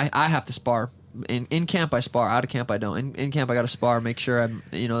 I have to spar. In camp, I spar. Out of camp, I don't. In camp, I got to spar. Make sure I'm.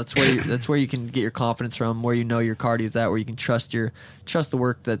 That's where you can get your confidence from. Where you know your cardio's at. Where you can trust the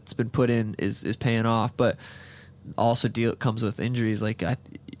work that's been put in is paying off. But also comes with injuries. Like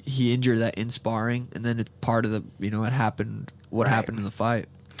he injured that in sparring, and then it's part of the. It happened. What happened in the fight?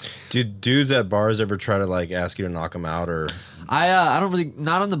 Do dudes at bars ever try to like ask you to knock them out or? I don't really,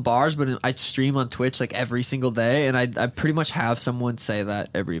 not on the bars, but I stream on Twitch like every single day, and I pretty much have someone say that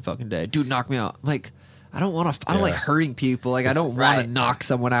every fucking day. Dude, knock me out. I'm like, I don't want to. I don't like hurting people. Like I don't want to knock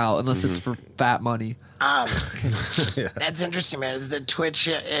someone out unless it's for fat money. That's interesting, man. Is the Twitch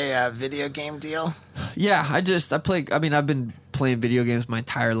a video game deal? Yeah, I play. I mean, I've been playing video games my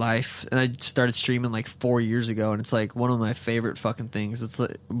entire life, and I started streaming like 4 years ago, and it's like one of my favorite fucking things. It's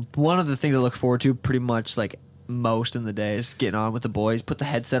like one of the things I look forward to pretty much like most in the day is getting on with the boys, put the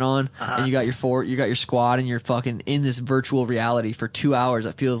headset on, and you got your squad, and you're fucking in this virtual reality for 2 hours.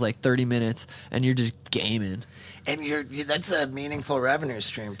 It feels like 30 minutes, and you're just gaming. And that's a meaningful revenue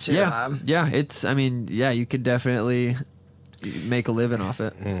stream too. Yeah, yeah. You could definitely make a living off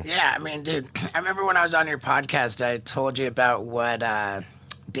it. Yeah, I mean, dude, I remember when I was on your podcast, I told you about what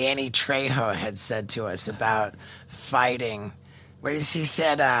Danny Trejo had said to us about fighting. Where he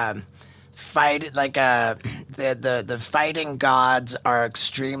said, fight like the fighting gods are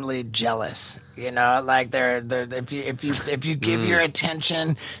extremely jealous. Like they're if you give your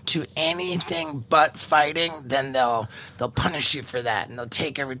attention to anything but fighting, then they'll punish you for that and they'll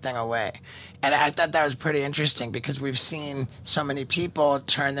take everything away. And I thought that was pretty interesting because we've seen so many people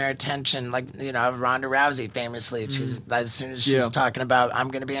turn their attention, like Ronda Rousey famously. She's as soon as she's talking about I'm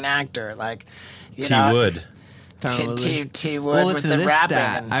going to be an actor, like T Wood. T Wood with the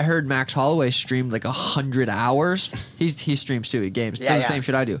rapping. I heard Max Holloway streamed like 100 hours. He streams too. He games. He does the same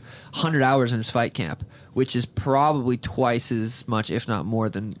shit I do. 100 hours in his fight camp, which is probably twice as much, if not more,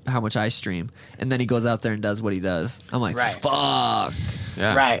 than how much I stream. And then he goes out there and does what he does. I'm like, fuck.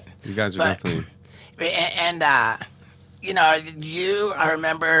 Yeah. Right. You guys are definitely. And I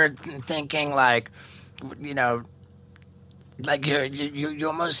remember thinking like you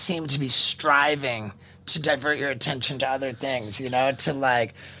almost seem to be striving to divert your attention to other things, to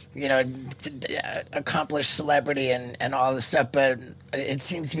accomplish celebrity and all this stuff, but it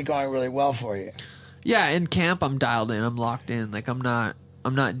seems to be going really well for you. Yeah, in camp I'm dialed in, I'm locked in. Like I'm not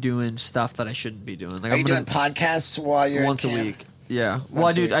doing stuff that I shouldn't be doing. Like Are you doing podcasts while you're once in a camp? week? Yeah. Well,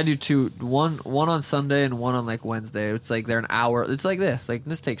 I do two. One on Sunday and one on like Wednesday. It's like they're an hour. It's like this. Like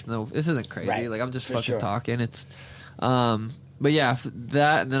this isn't crazy. Right. Like I'm just For fucking sure. talking. It's but yeah,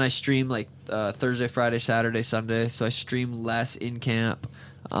 that, and then I stream like Thursday, Friday, Saturday, Sunday. So I stream less in camp.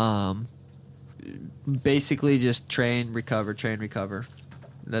 Basically just train, recover.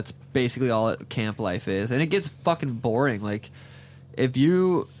 That's basically all camp life is. And it gets fucking boring. Like if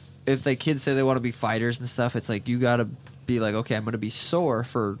the kids say they want to be fighters and stuff, it's like you gotta be like, okay, I'm gonna be sore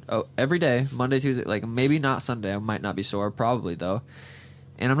for every day, Monday, Tuesday, like maybe not Sunday. I might not be sore, probably though.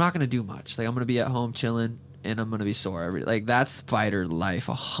 And I'm not gonna do much. Like I'm gonna be at home chilling, and I'm gonna be sore like that's fighter life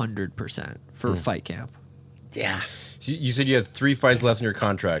 100% for fight camp. Yeah. You said you had 3 fights left in your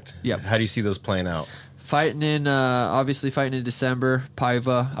contract. Yep. How do you see those playing out? Obviously fighting in December,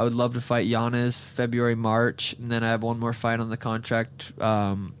 Paiva. I would love to fight Yanez February, March, and then I have one more fight on the contract,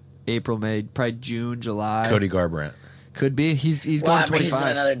 April, May, probably June, July. Cody Garbrandt. Could be. He's Well, going I mean, he's in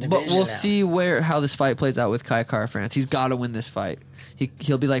 25. another But division we'll now. see how this fight plays out with Kai Kara France. He's got to win this fight.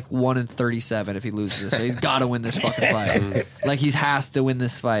 He'll be like 1-37 if he loses this fight. He's got to win this fucking fight. Like he has to win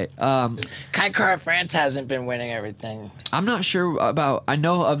this fight. Kai Kara France hasn't been winning everything. I'm not sure about. I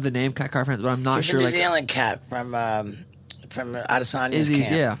know of the name Kai Kara France, but I'm not He's sure. a New Like Zealand cat from from Adesanya's Izzy's,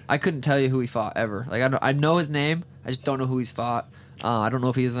 camp. yeah. I couldn't tell you who he fought ever. Like I know his name. I just don't know who he's fought. I don't know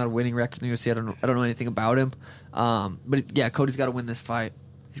if he has not a winning record in the UFC. I don't know anything about him. But yeah, Cody's got to win this fight.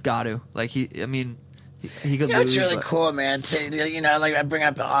 He's got to. Like he could lose. It's really but- cool, man. Like I bring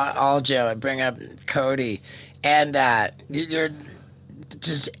up Aljo, I bring up Cody, and you're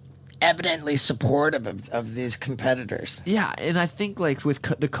just evidently supportive of these competitors. Yeah, and I think like with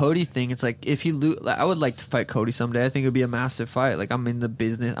the Cody thing, it's like if he lose, like, I would like to fight Cody someday. I think it would be a massive fight. Like I'm in the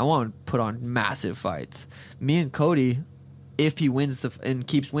business. I want to put on massive fights. Me and Cody, if he wins and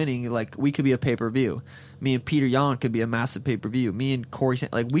keeps winning, like we could be a pay-per-view. Me and Peter Yan could be a massive pay-per-view. Me and Corey,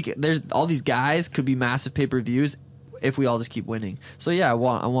 like there's all these guys could be massive pay-per-views if we all just keep winning. So yeah, I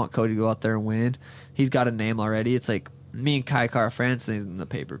want Cody to go out there and win. He's got a name already. It's like me and Kai Kara France in the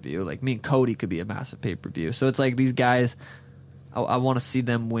pay-per-view. Like me and Cody could be a massive pay-per-view. So it's like these guys, I want to see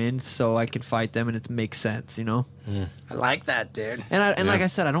them win so I can fight them and it makes sense, you know? I like that, dude. And like I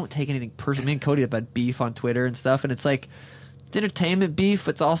said, I don't take anything personal. Me and Cody have had beef on Twitter and stuff, and it's like it's entertainment beef.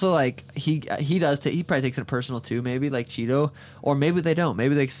 It's also like he probably takes it personal too, maybe like Cheeto, or maybe they don't.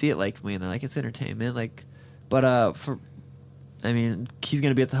 Maybe they see it like me and they're like it's entertainment. Like, but he's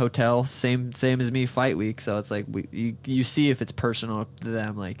gonna be at the hotel, same as me fight week. So it's like you see if it's personal to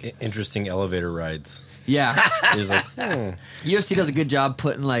them. Like Interesting elevator rides. yeah, It's like, UFC does a good job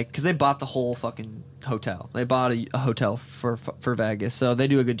putting like because they bought the whole fucking hotel. They bought a hotel for Vegas, so they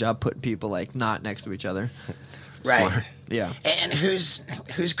do a good job putting people like not next to each other. Right. Smart. Yeah, And who's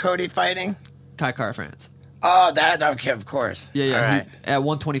Cody fighting? Kai Kara France. Oh, that okay, of course. Yeah. All right. At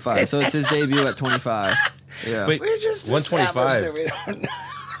 125. So it's his debut at 25. Yeah, Wait, We just 125. established that we don't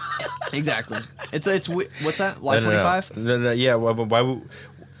know. exactly. It's what's that? Why 25? No. Yeah.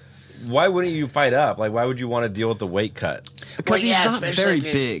 Why wouldn't you fight up? Like, why would you want to deal with the weight cut? Because Well, he's yeah, not especially very if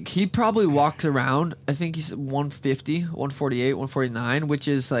you- big. He probably walks around. I think he's 150, 148, 149, which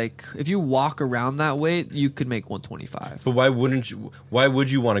is like if you walk around that weight, you could make 125. But why wouldn't you? Why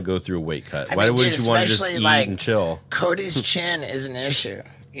would you want to go through a weight cut? I Why mean, wouldn't dude, you want to just especially, eat like, and chill? Cody's chin is an issue.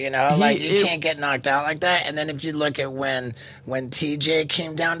 You know, you can't get knocked out like that. And then if you look at when TJ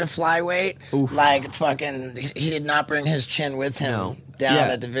came down to flyweight, like fucking, he did not bring his chin with him down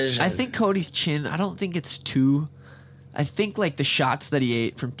a division. I think Cody's chin. I don't think it's too. I think like the shots that he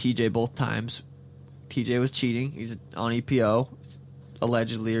ate from TJ both times. TJ was cheating. He's on EPO,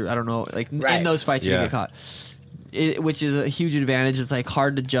 allegedly. Or I don't know. Like Right. in those fights, he Yeah. didn't get caught. Which is a huge advantage. It's like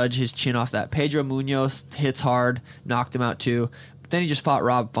hard to judge his chin off that. Pedro Munoz hits hard, knocked him out too. But then he just fought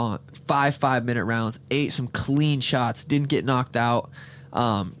Rob Font. 5-minute rounds, ate some clean shots, didn't get knocked out,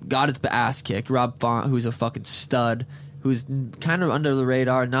 got his ass kicked. Rob Font, who's a fucking stud, who's kind of under the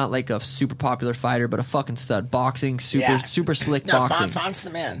radar, not like a super popular fighter, but a fucking stud. Boxing, super slick no, boxing. Font's the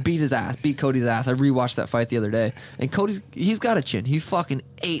man. Beat his ass, beat Cody's ass. I rewatched that fight the other day, and he's got a chin. He fucking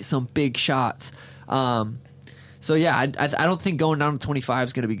ate some big shots. So yeah, I don't think going down to 25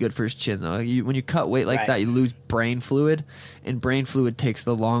 is going to be good for his chin though. When you cut weight like Right. that, you lose brain fluid, and brain fluid takes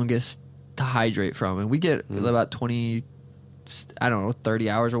the longest to hydrate from. And we get about 20, I don't know, 30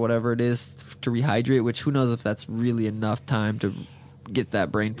 hours or whatever it is to rehydrate. Which who knows if that's really enough time to get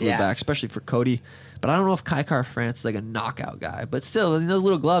that brain fluid Yeah. back, especially for Cody. But I don't know if Kai Kara France is like a knockout guy. But still, in those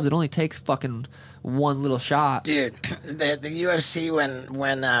little gloves, it only takes fucking one little shot. Dude, the UFC when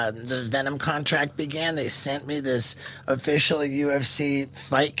the Venom contract began, they sent me this official UFC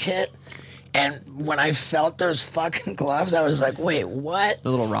fight kit, and when I felt those fucking gloves, I was like, "Wait, what?" The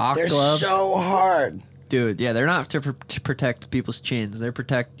little rock They're gloves. so hard. Dude, yeah, they're not to protect people's chins. They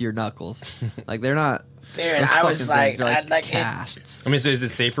protect your knuckles. Like they're not. Dude, those I was fucking like, things are I'd like it, casts. I mean, so is it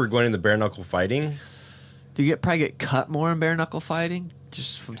safer going into bare knuckle fighting? Do you probably get cut more in bare knuckle fighting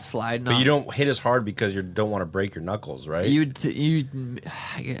just from sliding? But off? you don't hit as hard because you don't want to break your knuckles, right? I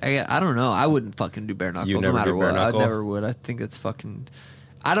don't know. I wouldn't fucking do bare knuckle. You no never matter do bare what. knuckle? I never would. I think it's fucking.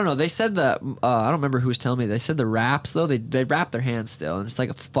 I don't know. They said that. I don't remember who was telling me. They said the wraps though. They wrap their hands still, and it's like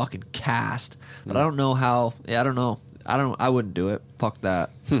a fucking cast. But I don't know how. Yeah, I don't know. I wouldn't do it. Fuck that.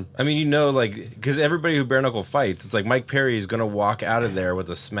 I mean, you know, like, because everybody who bare knuckle fights, it's like Mike Perry is going to walk out of there with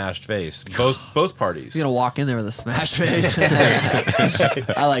a smashed face. Both parties. He's gonna walk in there with a smashed face.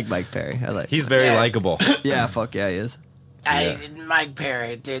 I like Mike Perry. He's very Yeah. likable. Yeah, fuck yeah, he is. Mike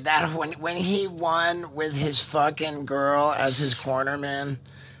Perry, dude. That when he won with his fucking girl as his cornerman,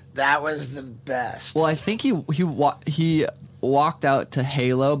 that was the best. Well, I think he walked out to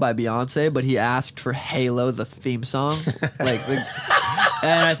Halo by Beyonce, but he asked for Halo the theme song, and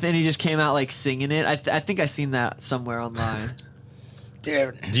I think he just came out like singing it. I think I seen that somewhere online.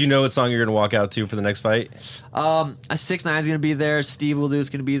 Dude. Do you know what song you're gonna walk out to for the next fight? 6ix9ine's gonna be there. Steve will do is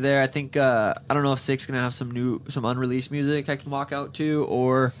gonna be there. I think I don't know if Six gonna have some unreleased music I can walk out to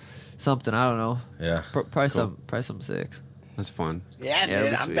or something. I don't know. Yeah, Probably some Six. That's fun. Yeah, it'll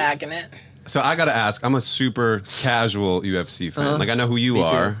dude, be I'm sweet. backing it. So I gotta ask, I'm a super casual UFC fan. Like I know who you Me too.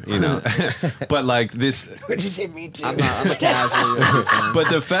 are, you know, but like this. What'd you say, me too? I'm a casual UFC fan. But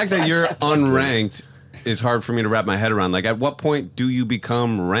the fact that you're unranked is hard for me to wrap my head around. Like, at what point do you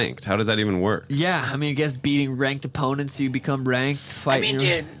become ranked? How does that even work? Yeah, I mean, I guess beating ranked opponents, you become ranked. I Fighting. mean,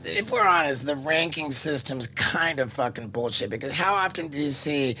 dude, if we're honest, the ranking system's kind of fucking bullshit because how often do you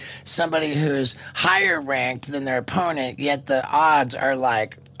see somebody who's higher ranked than their opponent, yet the odds are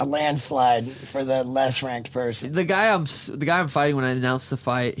like a landslide for the less ranked person? The guy I'm fighting when I announced the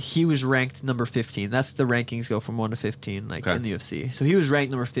fight, he was ranked number 15. That's the rankings go from 1 to 15, like Okay. in the UFC. So he was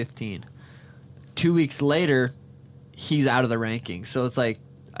ranked number 15. 2 weeks later, he's out of the rankings. So it's like,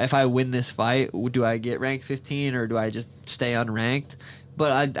 if I win this fight, do I get ranked 15 or do I just stay unranked?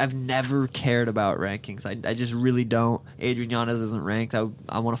 But I've never cared about rankings. I just really don't. Adrian Yanez isn't ranked.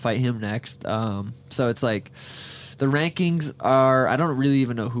 I want to fight him next. So it's like the rankings are. I don't really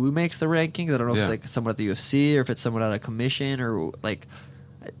even know who makes the rankings. I don't know if Yeah. it's like someone at the UFC or if it's someone at a commission or like.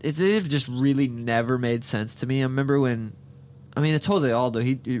 It just really never made sense to me. I remember when. I mean, it's Jose Aldo.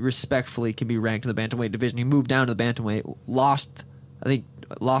 He respectfully can be ranked in the bantamweight division. He moved down to the bantamweight, lost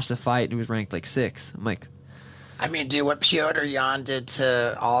a fight, and he was ranked like 6. I'm like, I mean, dude, what Piotr Jan did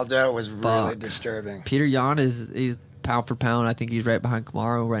to Aldo was really Fuck. disturbing. Peter Yan he's pound for pound. I think he's right behind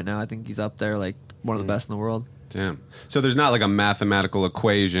Kamaru right now. I think he's up there like one of the best in the world. Damn. So there's not like a mathematical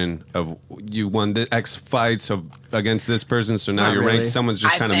equation of you won the X fights against this person, so now Not you're really. ranked. Someone's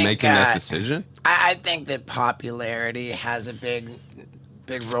just I kind of think, making that decision. I think that popularity has a big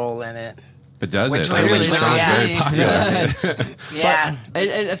role in it. But does Which it? way- Like, which it way- sounds yeah. very popular. Yeah.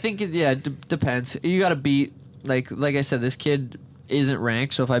 I think it depends. You got to beat like I said, this kid isn't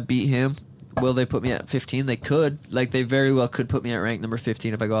ranked. So if I beat him, will they put me at 15? They could. Like they very well could put me at rank number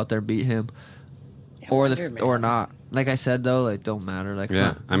 15 if I go out there and beat him, or or not. Like I said though, like don't matter. Like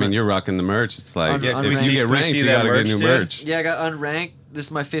Yeah, I mean, you're rocking the merch. It's like Yeah, if can we you see- get can we ranked, see you that gotta get merch, new dude? merch. Yeah, I got unranked. This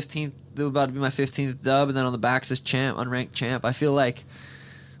is my 15th. This is about to be my 15th dub, and then on the back says champ, unranked champ. I feel like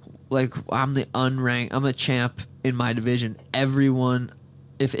I'm the unranked. I'm a champ in my division. Everyone,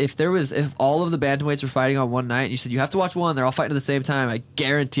 if all of the bantamweights were fighting on one night, and you said you have to watch one, they're all fighting at the same time. I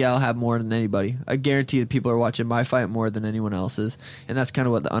guarantee I'll have more than anybody. I guarantee that people are watching my fight more than anyone else's, and that's kind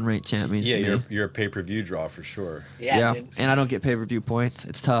of what the unranked champ means. Yeah, to me. you're a pay-per-view draw for sure. Yeah, dude. And I don't get pay-per-view points.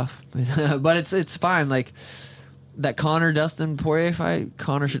 It's tough, but it's fine. Like that Connor Dustin Poirier fight,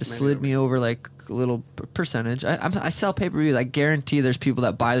 Connor should have slid me over like a little percentage. I sell pay-per-views. I guarantee there's people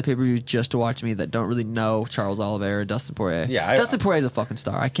that buy the pay-per-views just to watch me that don't really know Charles Oliveira, Dustin Poirier. Yeah, Dustin Poirier's a fucking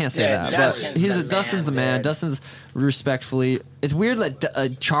star. I can't say Yeah, that, Dustin's but the Dustin's the man, man. dude. Dustin's respectfully. It's weird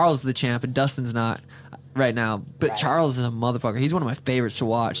that Charles is the champ and Dustin's not right now, but Right. Charles is a motherfucker. He's one of my favorites to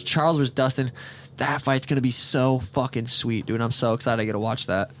watch. Charles versus Dustin. That fight's gonna be so fucking sweet, dude. I'm so excited I get to watch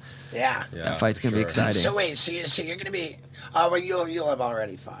that. Yeah. That fight's for gonna be sure. exciting. So wait, so you're gonna be? Oh, well, you'll have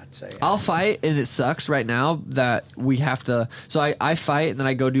already fought. So yeah. I'll fight, and it sucks right now that we have to. So I fight, and then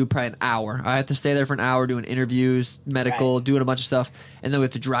I go do probably an hour. I have to stay there for an hour doing interviews, medical, Right. doing a bunch of stuff, and then we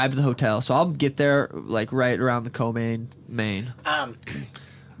have to drive to the hotel. So I'll get there like right around the co-main main.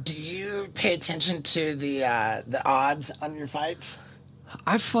 Do you pay attention to the odds on your fights?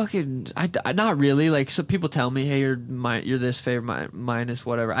 I not really. Like, so people tell me, hey, you're this favorite minus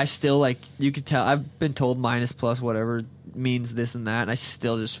whatever. I still like, you could tell. I've been told minus plus whatever means this and that, and I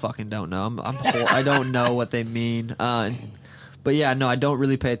still just fucking don't know. I don't know what they mean. But yeah, no, I don't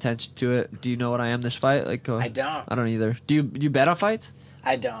really pay attention to it. Do you know what I am this fight? Like, I don't. I don't either. Do you bet on fights?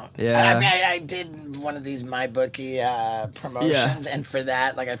 I don't. Yeah. I mean, I did one of these MyBookie promotions, and for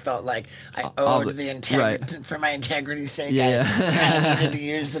that, like, I felt like I owed the integrity right. for my integrity's sake. Yeah, I kind of needed to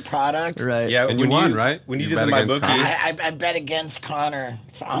use the product. Right. Yeah, And you won, right? When you You did the bet my against bookie, Connor? I bet against Connor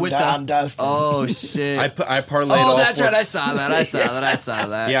on, With on Dustin. Oh shit. I parlayed all. oh, that's four, right. I saw that. I saw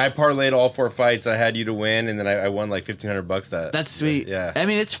that. Yeah, I parlayed all 4 fights. I had you to win, and then I won like $1,500 that. That's sweet. Yeah. I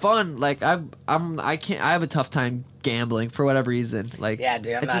mean, it's fun. Like I have a tough time gambling for whatever reason. Like, Yeah,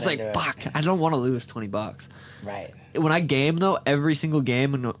 dude, I'm it's not just like, into it. fuck, I don't want to lose $20. Right. When I game though, every single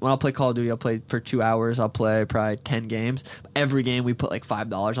game, and when I'll play Call of Duty, I'll play for 2 hours. I'll play probably 10 games. Every game we put like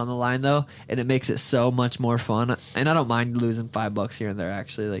 $5 on the line though, and it makes it so much more fun. And I don't mind losing $5 here and there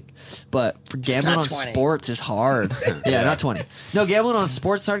actually. Like, but for gambling on 20. sports is hard. Yeah, not 20. No, gambling on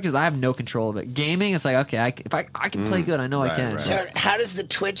sports is hard because I have no control of it. Gaming, it's like okay, if I can play good, I know I Right, can. right. So how does the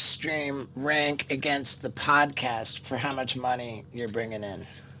Twitch stream rank against the podcast for how much money you're bringing in?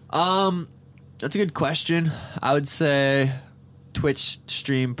 That's a good question. I would say Twitch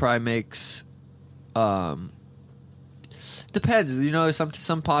stream probably makes depends. You know,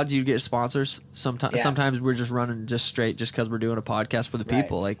 some pods you get sponsors. Sometimes we're just running just straight just because we're doing a podcast for the Right.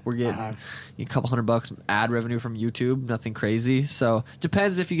 people. Like we're getting a couple $100 ad revenue from YouTube. Nothing crazy. So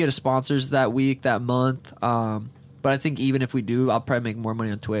depends if you get a sponsors that week, that month. But I think even if we do, I'll probably make more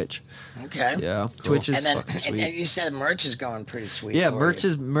money on Twitch. Okay. Yeah, Twitch is And then fucking sweet. and you said merch is going pretty sweet. Yeah, for merch you.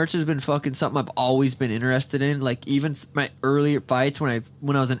 has been fucking something I've always been interested in. Like even my earlier fights when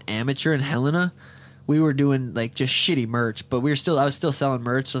I was an amateur in Helena, we were doing like just shitty merch, but I was still selling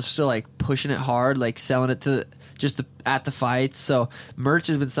merch, so still like pushing it hard, like selling it to at the fights. So merch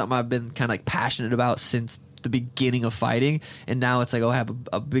has been something I've been kind of like passionate about since the beginning of fighting, and now it's like I have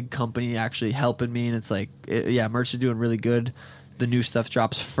a big company actually helping me, and it's like merch is doing really good. The new stuff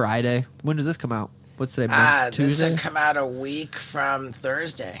drops Friday. When does this come out? What's today? This Tuesday? will come out a week from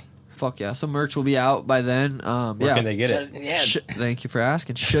Thursday. Fuck yeah! So merch will be out by then. Where can they get it? Yeah. Thank you for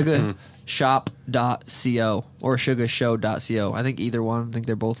asking. Sugashop.co or sugashow.co. I think either one. I think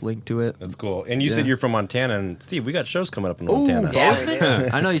they're both linked to it. That's cool. And you Yeah. said you're from Montana, and Steve, we got shows coming up in Montana. Yeah, we do.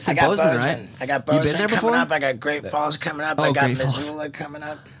 I know you I said got Bozeman, Bozeman. right? I got You Bozeman been there before? coming up. I got Great Falls coming up. Oh, I got Great Falls. Missoula coming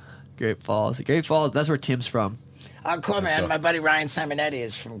up. Great Falls. Great Falls. That's where Tim's from. Oh, cool, man. go. My buddy Ryan Simonetti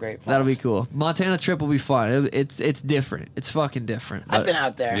is from Great Falls. That'll be cool. Montana trip will be fun. It's different. It's fucking different. I've been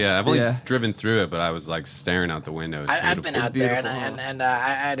out there. Yeah, I've only Yeah. driven through it, but I was like staring out the window. It's I've been beautiful. out there, beautiful. and I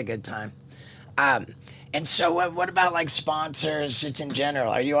had a good time. And so, what about like sponsors, just in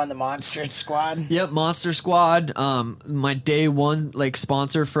general? Are you on the Monster Squad? Yep, Monster Squad. My day one like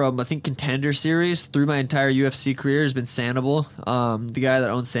sponsor from I think Contender Series through my entire UFC career has been Sanibel. The guy that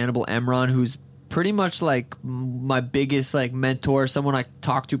owns Sanibel, Emron, who's pretty much like my biggest like mentor, someone I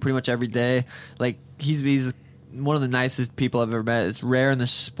talk to pretty much every day. Like he's one of the nicest people I've ever met. It's rare in the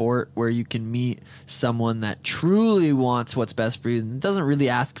sport where you can meet someone that truly wants what's best for you and doesn't really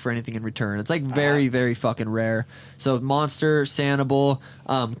ask for anything in return. It's like very, very fucking rare. So Monster, Sanibel,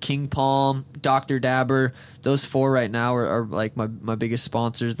 King Palm, Dr. Dabber, those four right now are like my biggest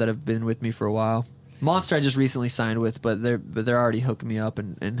sponsors that have been with me for a while. Monster I just recently signed with, but they're already hooking me up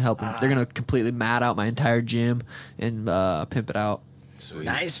and helping. They're gonna completely mat out my entire gym and pimp it out. Sweet.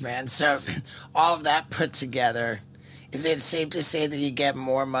 Nice, man. So, all of that put together, is it safe to say that you get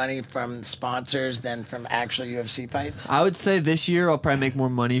more money from sponsors than from actual UFC fights? I would say this year I'll probably make more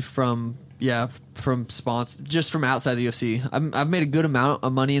money from sponsors, just from outside the UFC. I've made a good amount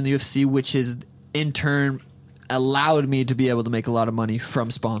of money in the UFC, which has in turn allowed me to be able to make a lot of money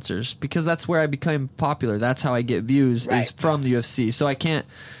from sponsors because that's where I became popular. That's how I get views Right. is from the UFC. So I can't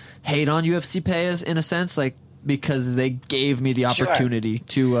hate on UFC payers in a sense, like because they gave me the Sure. opportunity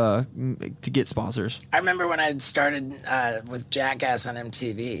to get sponsors. I remember when I had started with Jackass on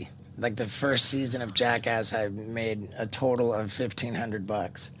MTV. Like the first season of Jackass, I made a total of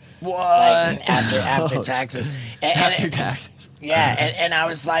 $1,500. What? Like, after taxes. And- After and- taxes. Yeah, and I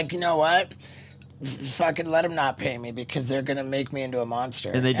was like, you know what? Fucking let them not pay me because they're gonna make me into a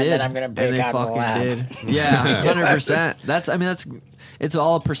monster, And they did. And then I'm gonna break and they out in the fucking lab. did. Yeah, 100%. It's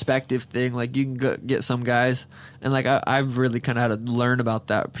all a perspective thing. Like you can get some guys, and like I've really kind of had to learn about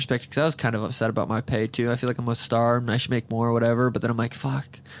that perspective because I was kind of upset about my pay too. I feel like I'm a star and I should make more or whatever. But then I'm like, fuck,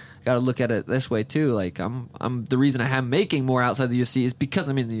 I got to look at it this way too. Like I'm the reason I am making more outside the UFC is because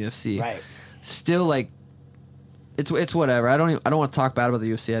I'm in the UFC. Right. Still, like it's whatever. I don't want to talk bad about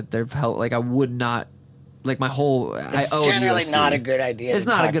the UFC. They've helped. Like I would not. Like my whole, It's I owe generally UFC. not a good idea. It's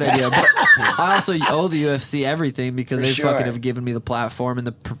to not a talk good about. idea, but I also owe the UFC everything because For they sure. fucking have given me the platform and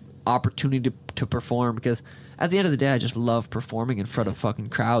the opportunity to perform. Because at the end of the day, I just love performing in front of fucking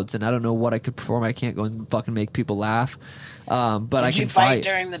crowds, and I don't know what I could perform. I can't go and fucking make people laugh, but Did I can you fight fight.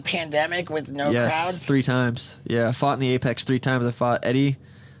 during the pandemic with no Yes, crowds? 3 times. Yeah, I fought in the Apex 3 times. I fought Eddie,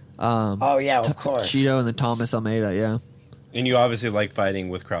 Oh yeah, of course. Cheeto, and then Thomas Almeida. Yeah, And you obviously like fighting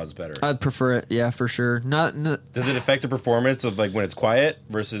with crowds better. I'd prefer it. Yeah, for sure. Not Does it affect the performance of like when it's quiet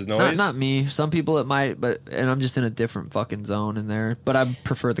versus noise? Not me. Some people it might, and I'm just in a different fucking zone in there. But I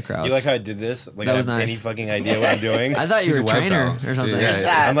prefer the crowd. You like how I did this? Like That I was have nice. any fucking idea what I'm doing? I thought you He's were a a white trainer belt. or something. Yeah, There's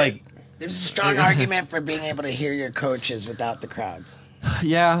that. I'm like, There's a strong argument for being able to hear your coaches without the crowds.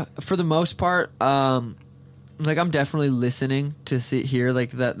 Yeah, for the most part, like I'm definitely listening to hear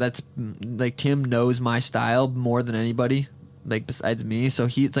like that's like Tim knows my style more than anybody, like besides me. So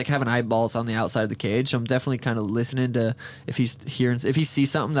he's like having eyeballs on the outside of the cage. So I'm definitely kind of listening to if he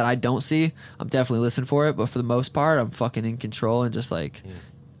sees something that I don't see, I'm definitely listening for it. But for the most part, I'm fucking in control and just like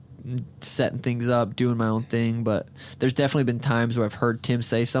setting things up, doing my own thing. But there's definitely been times where I've heard Tim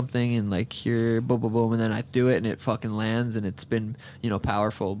say something and like here, boom, boom, boom, and then I do it and it fucking lands and it's been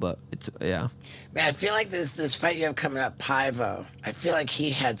powerful. But it's Man, I feel like this fight you have coming up, Pivo. I feel like he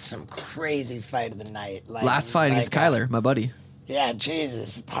had some crazy fight of the night. Like, last fight against Kyler, my buddy. Yeah,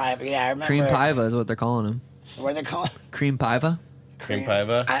 Jesus, Pivo. Yeah, I remember. Cream Piva is what they're calling him. What are they calling? Cream Piva. Cream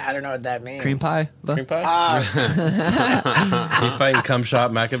Piva. I don't know what that means. Cream pie. Cream pie. He's fighting Cum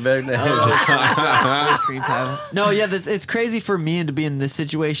Shop Macabeg. Cream pie. No, yeah, it's crazy for me to be in this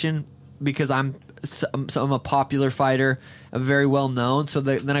situation because I'm a popular fighter, I'm very well known. So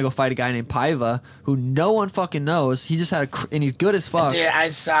then I go fight a guy named Paiva who no one fucking knows. He just had and he's good as fuck. Dude, I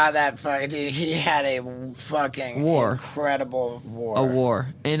saw that fight. Dude, he had a fucking incredible war. A war.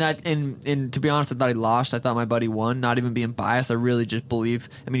 And to be honest, I thought he lost. I thought my buddy won. Not even being biased, I really just believe.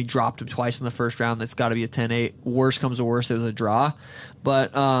 I mean, he dropped him twice in the first round. That's got to be a 10-8. Worst comes to worst, it was a draw.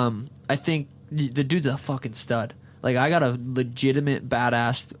 But I think the dude's a fucking stud. Like, I got a legitimate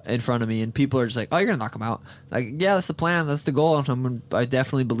badass in front of me, and people are just like, oh, you're going to knock him out. Like, yeah, that's the plan. That's the goal. I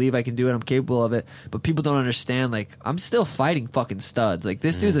definitely believe I can do it. I'm capable of it. But people don't understand, like, I'm still fighting fucking studs. Like,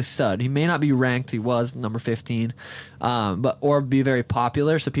 this dude's a stud. He may not be ranked. He was number 15. Or be very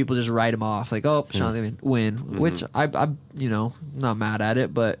popular, so people just write him off. Like, oh, Sean's going to win. Which, I'm not mad at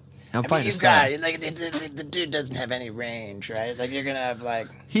it, but... I'm fighting a stud. The dude doesn't have any range, right? Like, you're gonna have like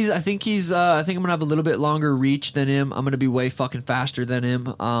I think I'm gonna have a little bit longer reach than him. I'm gonna be way fucking faster than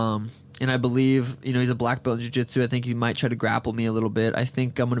him. And I believe, he's a black belt in jiu-jitsu. I think he might try to grapple me a little bit. I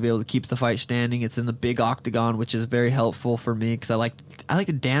think I'm gonna be able to keep the fight standing. It's in the big octagon, which is very helpful for me because I like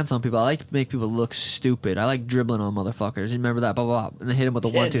to dance on people. I like to make people look stupid. I like dribbling on motherfuckers. You remember that? Blah, blah, blah. And then hit him with a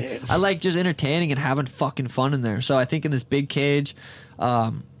 1-2. I like just entertaining and having fucking fun in there. So I think in this big cage,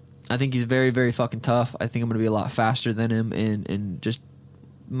 I think he's very, very fucking tough. I think I'm going to be a lot faster than him. And just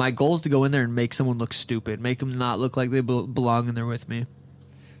my goal is to go in there and make someone look stupid. Make them not look like they belong in there with me.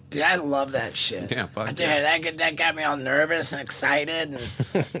 Dude, I love that shit. Yeah, fuck dude, yeah. That got me all nervous and excited. And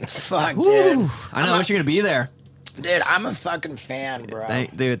fuck, Ooh, dude. I know. I wish you're going to be there. Dude, I'm a fucking fan, bro.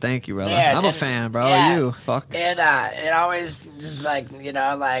 Thank you, brother. Yeah, I'm a fan, bro. Yeah, You, fuck. It always just like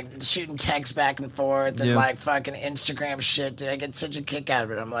shooting texts back and forth and like fucking Instagram shit. Dude, I get such a kick out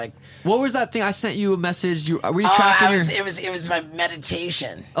of it. I'm like, what was that thing? I sent you a message. Were you tracking It was my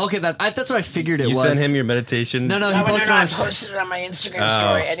meditation. Okay, that's what I figured it was. You sent him your meditation? No, I he posted it on my Instagram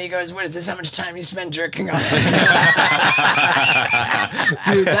story, and he goes, "What is this? How much time you spend jerking on?"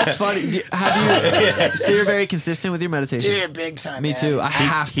 Dude, that's funny. So you're very consistent with your meditation? Dude, big time. Me man. too. I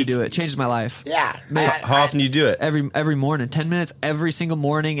have to do it. Changes my life. Yeah. How often do you do it? Every morning, 10 minutes every single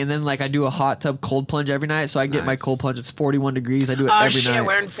morning, and then like I do a hot tub cold plunge every night. So I get my cold plunge. It's 41 degrees. I do it every night.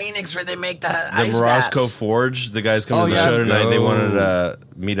 We're in Phoenix where they make the ice Morosco baths. Forge. The guys coming to the show tonight. go. They wanted to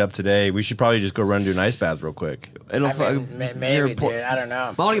meet up today. We should probably just go run and do an ice bath real quick. Maybe, dude. I don't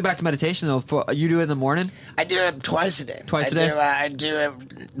know. I want to get back to meditation though. You do it in the morning? I do it twice a day. Twice a day? I do it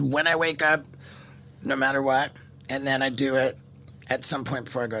when I wake up, no matter what, and then I do it at some point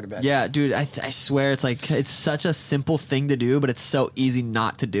before I go to bed. Yeah, dude, I swear it's such a simple thing to do, but it's so easy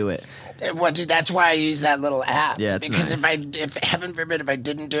not to do it. Well, dude, that's why I use that little app. Yeah, it's because nice. if heaven forbid, if I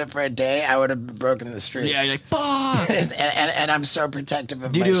didn't do it for a day, I would have broken the streak. Yeah, you're like, fuck. and I'm so protective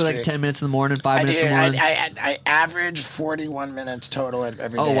of Do you my do streak. like 10 minutes in the morning, 5 minutes in the morning? I average 41 minutes total every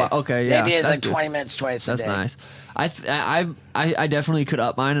day. Oh, wow. Okay, yeah. The idea is That's like good. 20 minutes twice a day. That's nice. I definitely could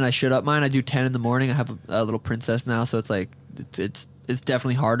up mine, and I should up mine. I do 10 in the morning. I have a little princess now, so it's like it's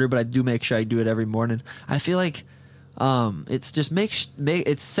definitely harder, but I do make sure I do it every morning. I feel like it's just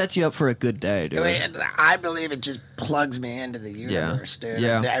it sets you up for a good day, dude. I believe it just plugs me into the universe, dude.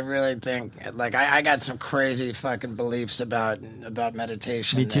 Yeah. I really think like I got some crazy fucking beliefs about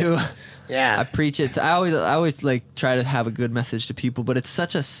meditation. Me too. Yeah. I preach it. I always like try to have a good message to people, but it's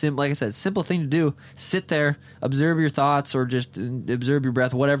such a like I said, simple thing to do. Sit there, observe your thoughts, or just observe your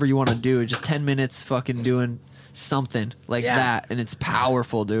breath, whatever you want to do. Just 10 minutes, fucking doing something like that, and it's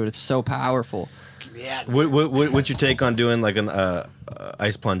powerful, dude. It's so powerful. Yeah. What's your take on doing like an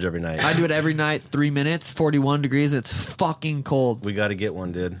ice plunge every night? I do it every night, 3 minutes, 41 degrees. And it's fucking cold. We got to get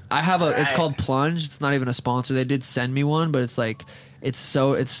one, dude. I have it's called Plunge. It's not even a sponsor. They did send me one, but it's like It's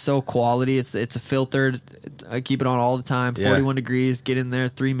so quality. It's a filtered. I keep it on all the time. Yeah. 41 degrees. Get in there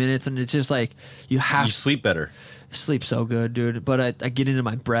 3 minutes, and it's just like you sleep better. Sleep so good, dude. But I get into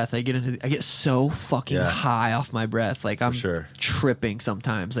my breath. I get so fucking high off my breath. Like I'm tripping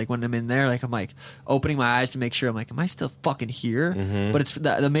sometimes. Like when I'm in there, like I'm like opening my eyes to make sure. I'm like, am I still fucking here? But it's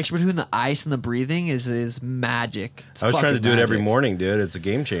the mixture between the ice and the breathing is magic. I was trying to do it every morning, dude. It's a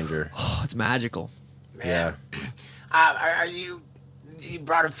game changer. Oh, it's magical. Man. Yeah. Are you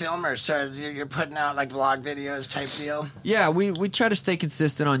brought a filmer, so you're putting out like vlog videos type deal? Yeah, we try to stay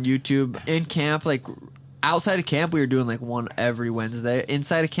consistent on YouTube. In camp, like outside of camp, we were doing like one every Wednesday.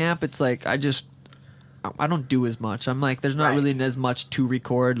 Inside of camp, it's like I don't do as much. I'm like, there's not really as much to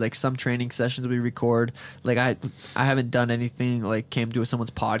record. Like some training sessions we record. Like I haven't done anything like came to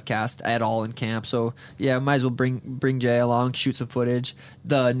someone's podcast at all in camp. So yeah, might as well bring Jay along, shoot some footage.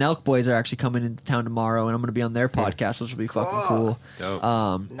 The Nelk boys are actually coming into town tomorrow, and I'm gonna be on their podcast, which will be fucking cool.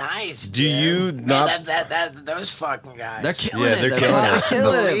 Dope. Nice. Do you not? Man, those fucking guys? They're killing it. they're killing it.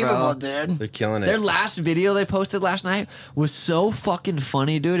 Killing it, Unbelievable, bro. dude. They're killing it. Their last video they posted last night was so fucking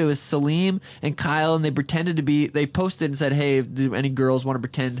funny, dude. It was Salim and Kyle, and they posted and said, hey, do any girls want to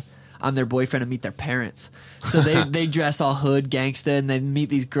pretend I'm their boyfriend and meet their parents? So they dress all hood gangsta, and they meet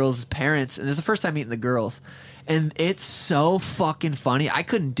these girls' parents, and it's the first time meeting the girls. And it's so fucking funny. I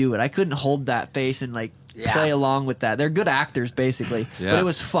couldn't do it. I couldn't hold that face and like play along with that. They're good actors, basically. But it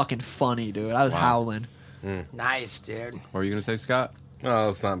was fucking funny, dude. I was howling. Nice, dude. What were you gonna say, Scott? Oh,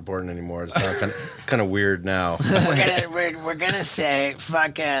 it's not important anymore. It's kind of weird now. we're gonna say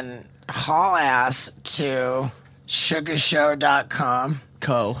fucking haul ass to sugarshow.com.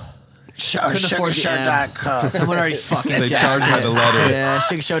 Sugarshow.co. Someone already fucking They charge by the letter. Yeah,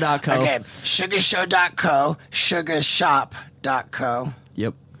 sugarshow.co. Okay, sugarshow.co, sugarshop.co.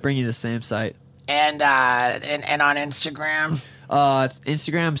 Yep, bring you the same site. And on Instagram.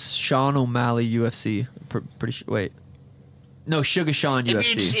 Instagram's Sean O'Malley UFC. Pretty sure. Wait. No, Sugar Sean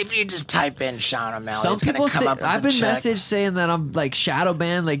UFC. If you just type in Sean O'Malley, Some it's going people to come up with I've the been check. messaged saying that I'm like shadow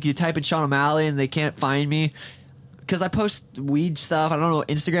banned. Like you type in Sean O'Malley and they can't find me because I post weed stuff. I don't know.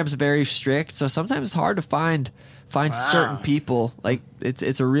 Instagram's very strict, so sometimes it's hard to find certain people. Like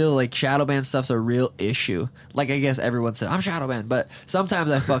it's a real like shadow ban stuff's a real issue. Like I guess everyone said I'm shadow banned, but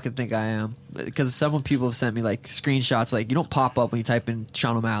sometimes I fucking think I am because some people have sent me like screenshots like you don't pop up when you type in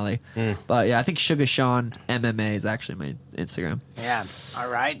Sean O'Malley. But yeah, I think Sugar Sean MMA is actually my Instagram. Yeah. All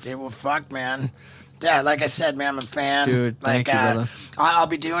right, dude. Well, fuck, man. Yeah, like I said, man, I'm a fan. Dude, like, thank you, brother. I'll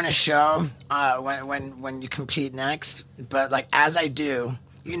be doing a show when you compete next. But like as I do,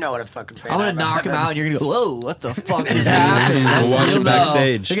 you know what a fucking fan I'm gonna I am. knock him out, and you're gonna go, "Whoa, what the fuck just happened?" We'll watch You'll him know.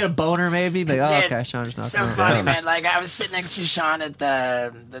 backstage. They get a boner, maybe. Like, oh, Dude, okay, Sean just knocked so him out. funny, man. Like I was sitting next to Sean at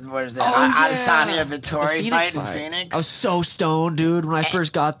the what is it? Oh, yeah. Adesanya The Vittori Phoenix fight in Phoenix. I was so stoned, dude. When I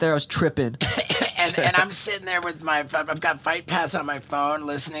first got there, I was tripping. and I'm sitting there with I've got Fight Pass on my phone,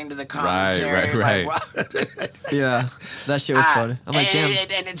 listening to the commentary. Right. Like, wow. Yeah, that shit was funny. I'm like, damn.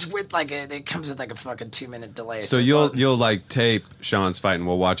 And it's with it comes with like a fucking 2-minute delay. So it's you'll like tape Sean's fight and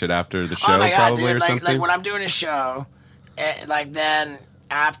we'll watch it after the show, oh my God, probably dude, or something. like when I'm doing a show, then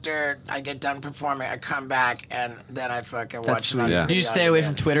after I get done performing, I come back and then I fucking That's watch sweet. it. Yeah. Do you stay away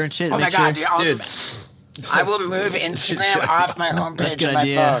from Twitter and shit? Oh my Make God, sure? dude. I will move Instagram off my homepage That's a good on my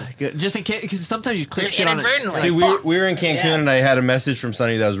idea. phone. Good. Just in case, because sometimes you click shit on it. Inadvertently. Dude, Fuck. we were in Cancun Yeah. and I had a message from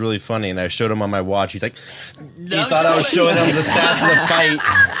Sonny that was really funny, and I showed him on my watch. He's like, he thought I was showing him the stats of the fight.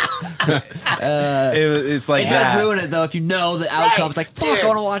 It's like It does that. ruin it though if you know the outcome. It's like, fuck, Dude. I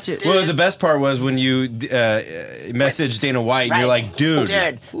want to watch it. Well, the best part was when you messaged Dana White, and you're like, dude.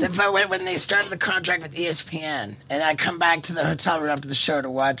 When they started the contract with ESPN, and I come back to the hotel room after the show to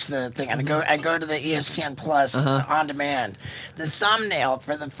watch the thing, and I go to the ESPN Plus on demand. The thumbnail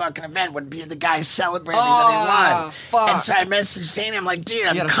for the fucking event would be the guy celebrating that he won. fuck. And so I messaged Dana. I'm like, dude,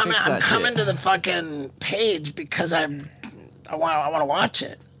 I'm gotta coming. fix I'm that coming shit. to the fucking page because I want to watch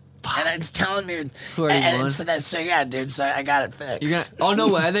it. And it's telling me, Who are you, and Juan? so yeah, dude. So I got it fixed. You're gonna, oh, no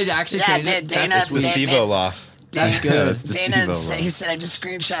way. They actually Yeah, changed it. Dana- That's With sweet. Steve-O law. That's good. That's the Dana Steve-O he law. said I just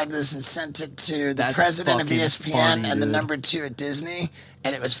screenshotted this and sent it to the That's president of fucking ESPN funny, and the dude. number 2 at Disney,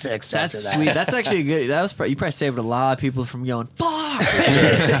 and it was fixed That's after that. sweet. That's actually good. That was you probably saved a lot of people from going, fuck.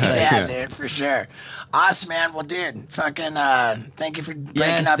 Yeah, dude, for sure. Awesome, man. Well, dude, fucking thank you for breaking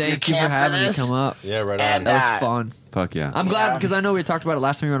Yes, up your thank you for camp having me this. come up. Yeah, right And, on. That was fun. Fuck yeah. I'm glad Yeah. because I know we talked about it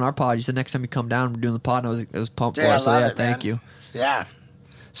last time you were on our pod. You said next time you come down, we're doing the pod, and I was pumped Dude, for I it. So love yeah, it, thank man. you. Yeah.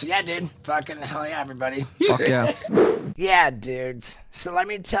 So yeah, dude, fucking hell yeah, everybody. Fuck yeah. Yeah, dudes. So let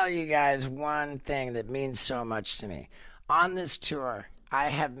me tell you guys one thing that means so much to me. On this tour, I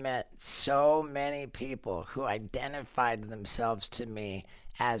have met so many people who identified themselves to me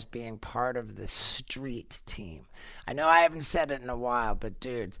as being part of the street team. I know I haven't said it in a while, but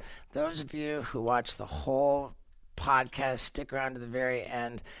dudes, those of you who watch the whole podcast, stick around to the very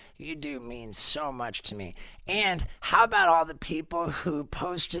end, you do mean so much to me. And how about all the people who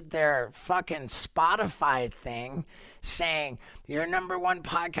posted their fucking Spotify thing saying your number one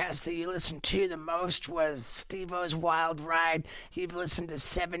podcast that you listened to the most was Steve-O's Wild Ride. You've listened to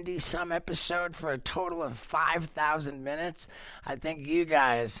 70 some episode for a total of 5,000 minutes. I think you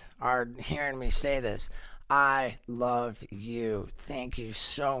guys are hearing me say this. I love you. Thank you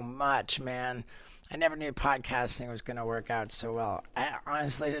so much, man. I never knew podcasting was going to work out so well. I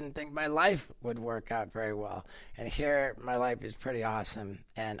honestly didn't think my life would work out very well. And here, my life is pretty awesome,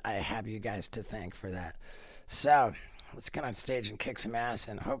 and I have you guys to thank for that. So, let's get on stage and kick some ass,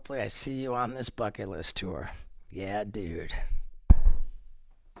 and hopefully I see you on this bucket list tour. Yeah, dude.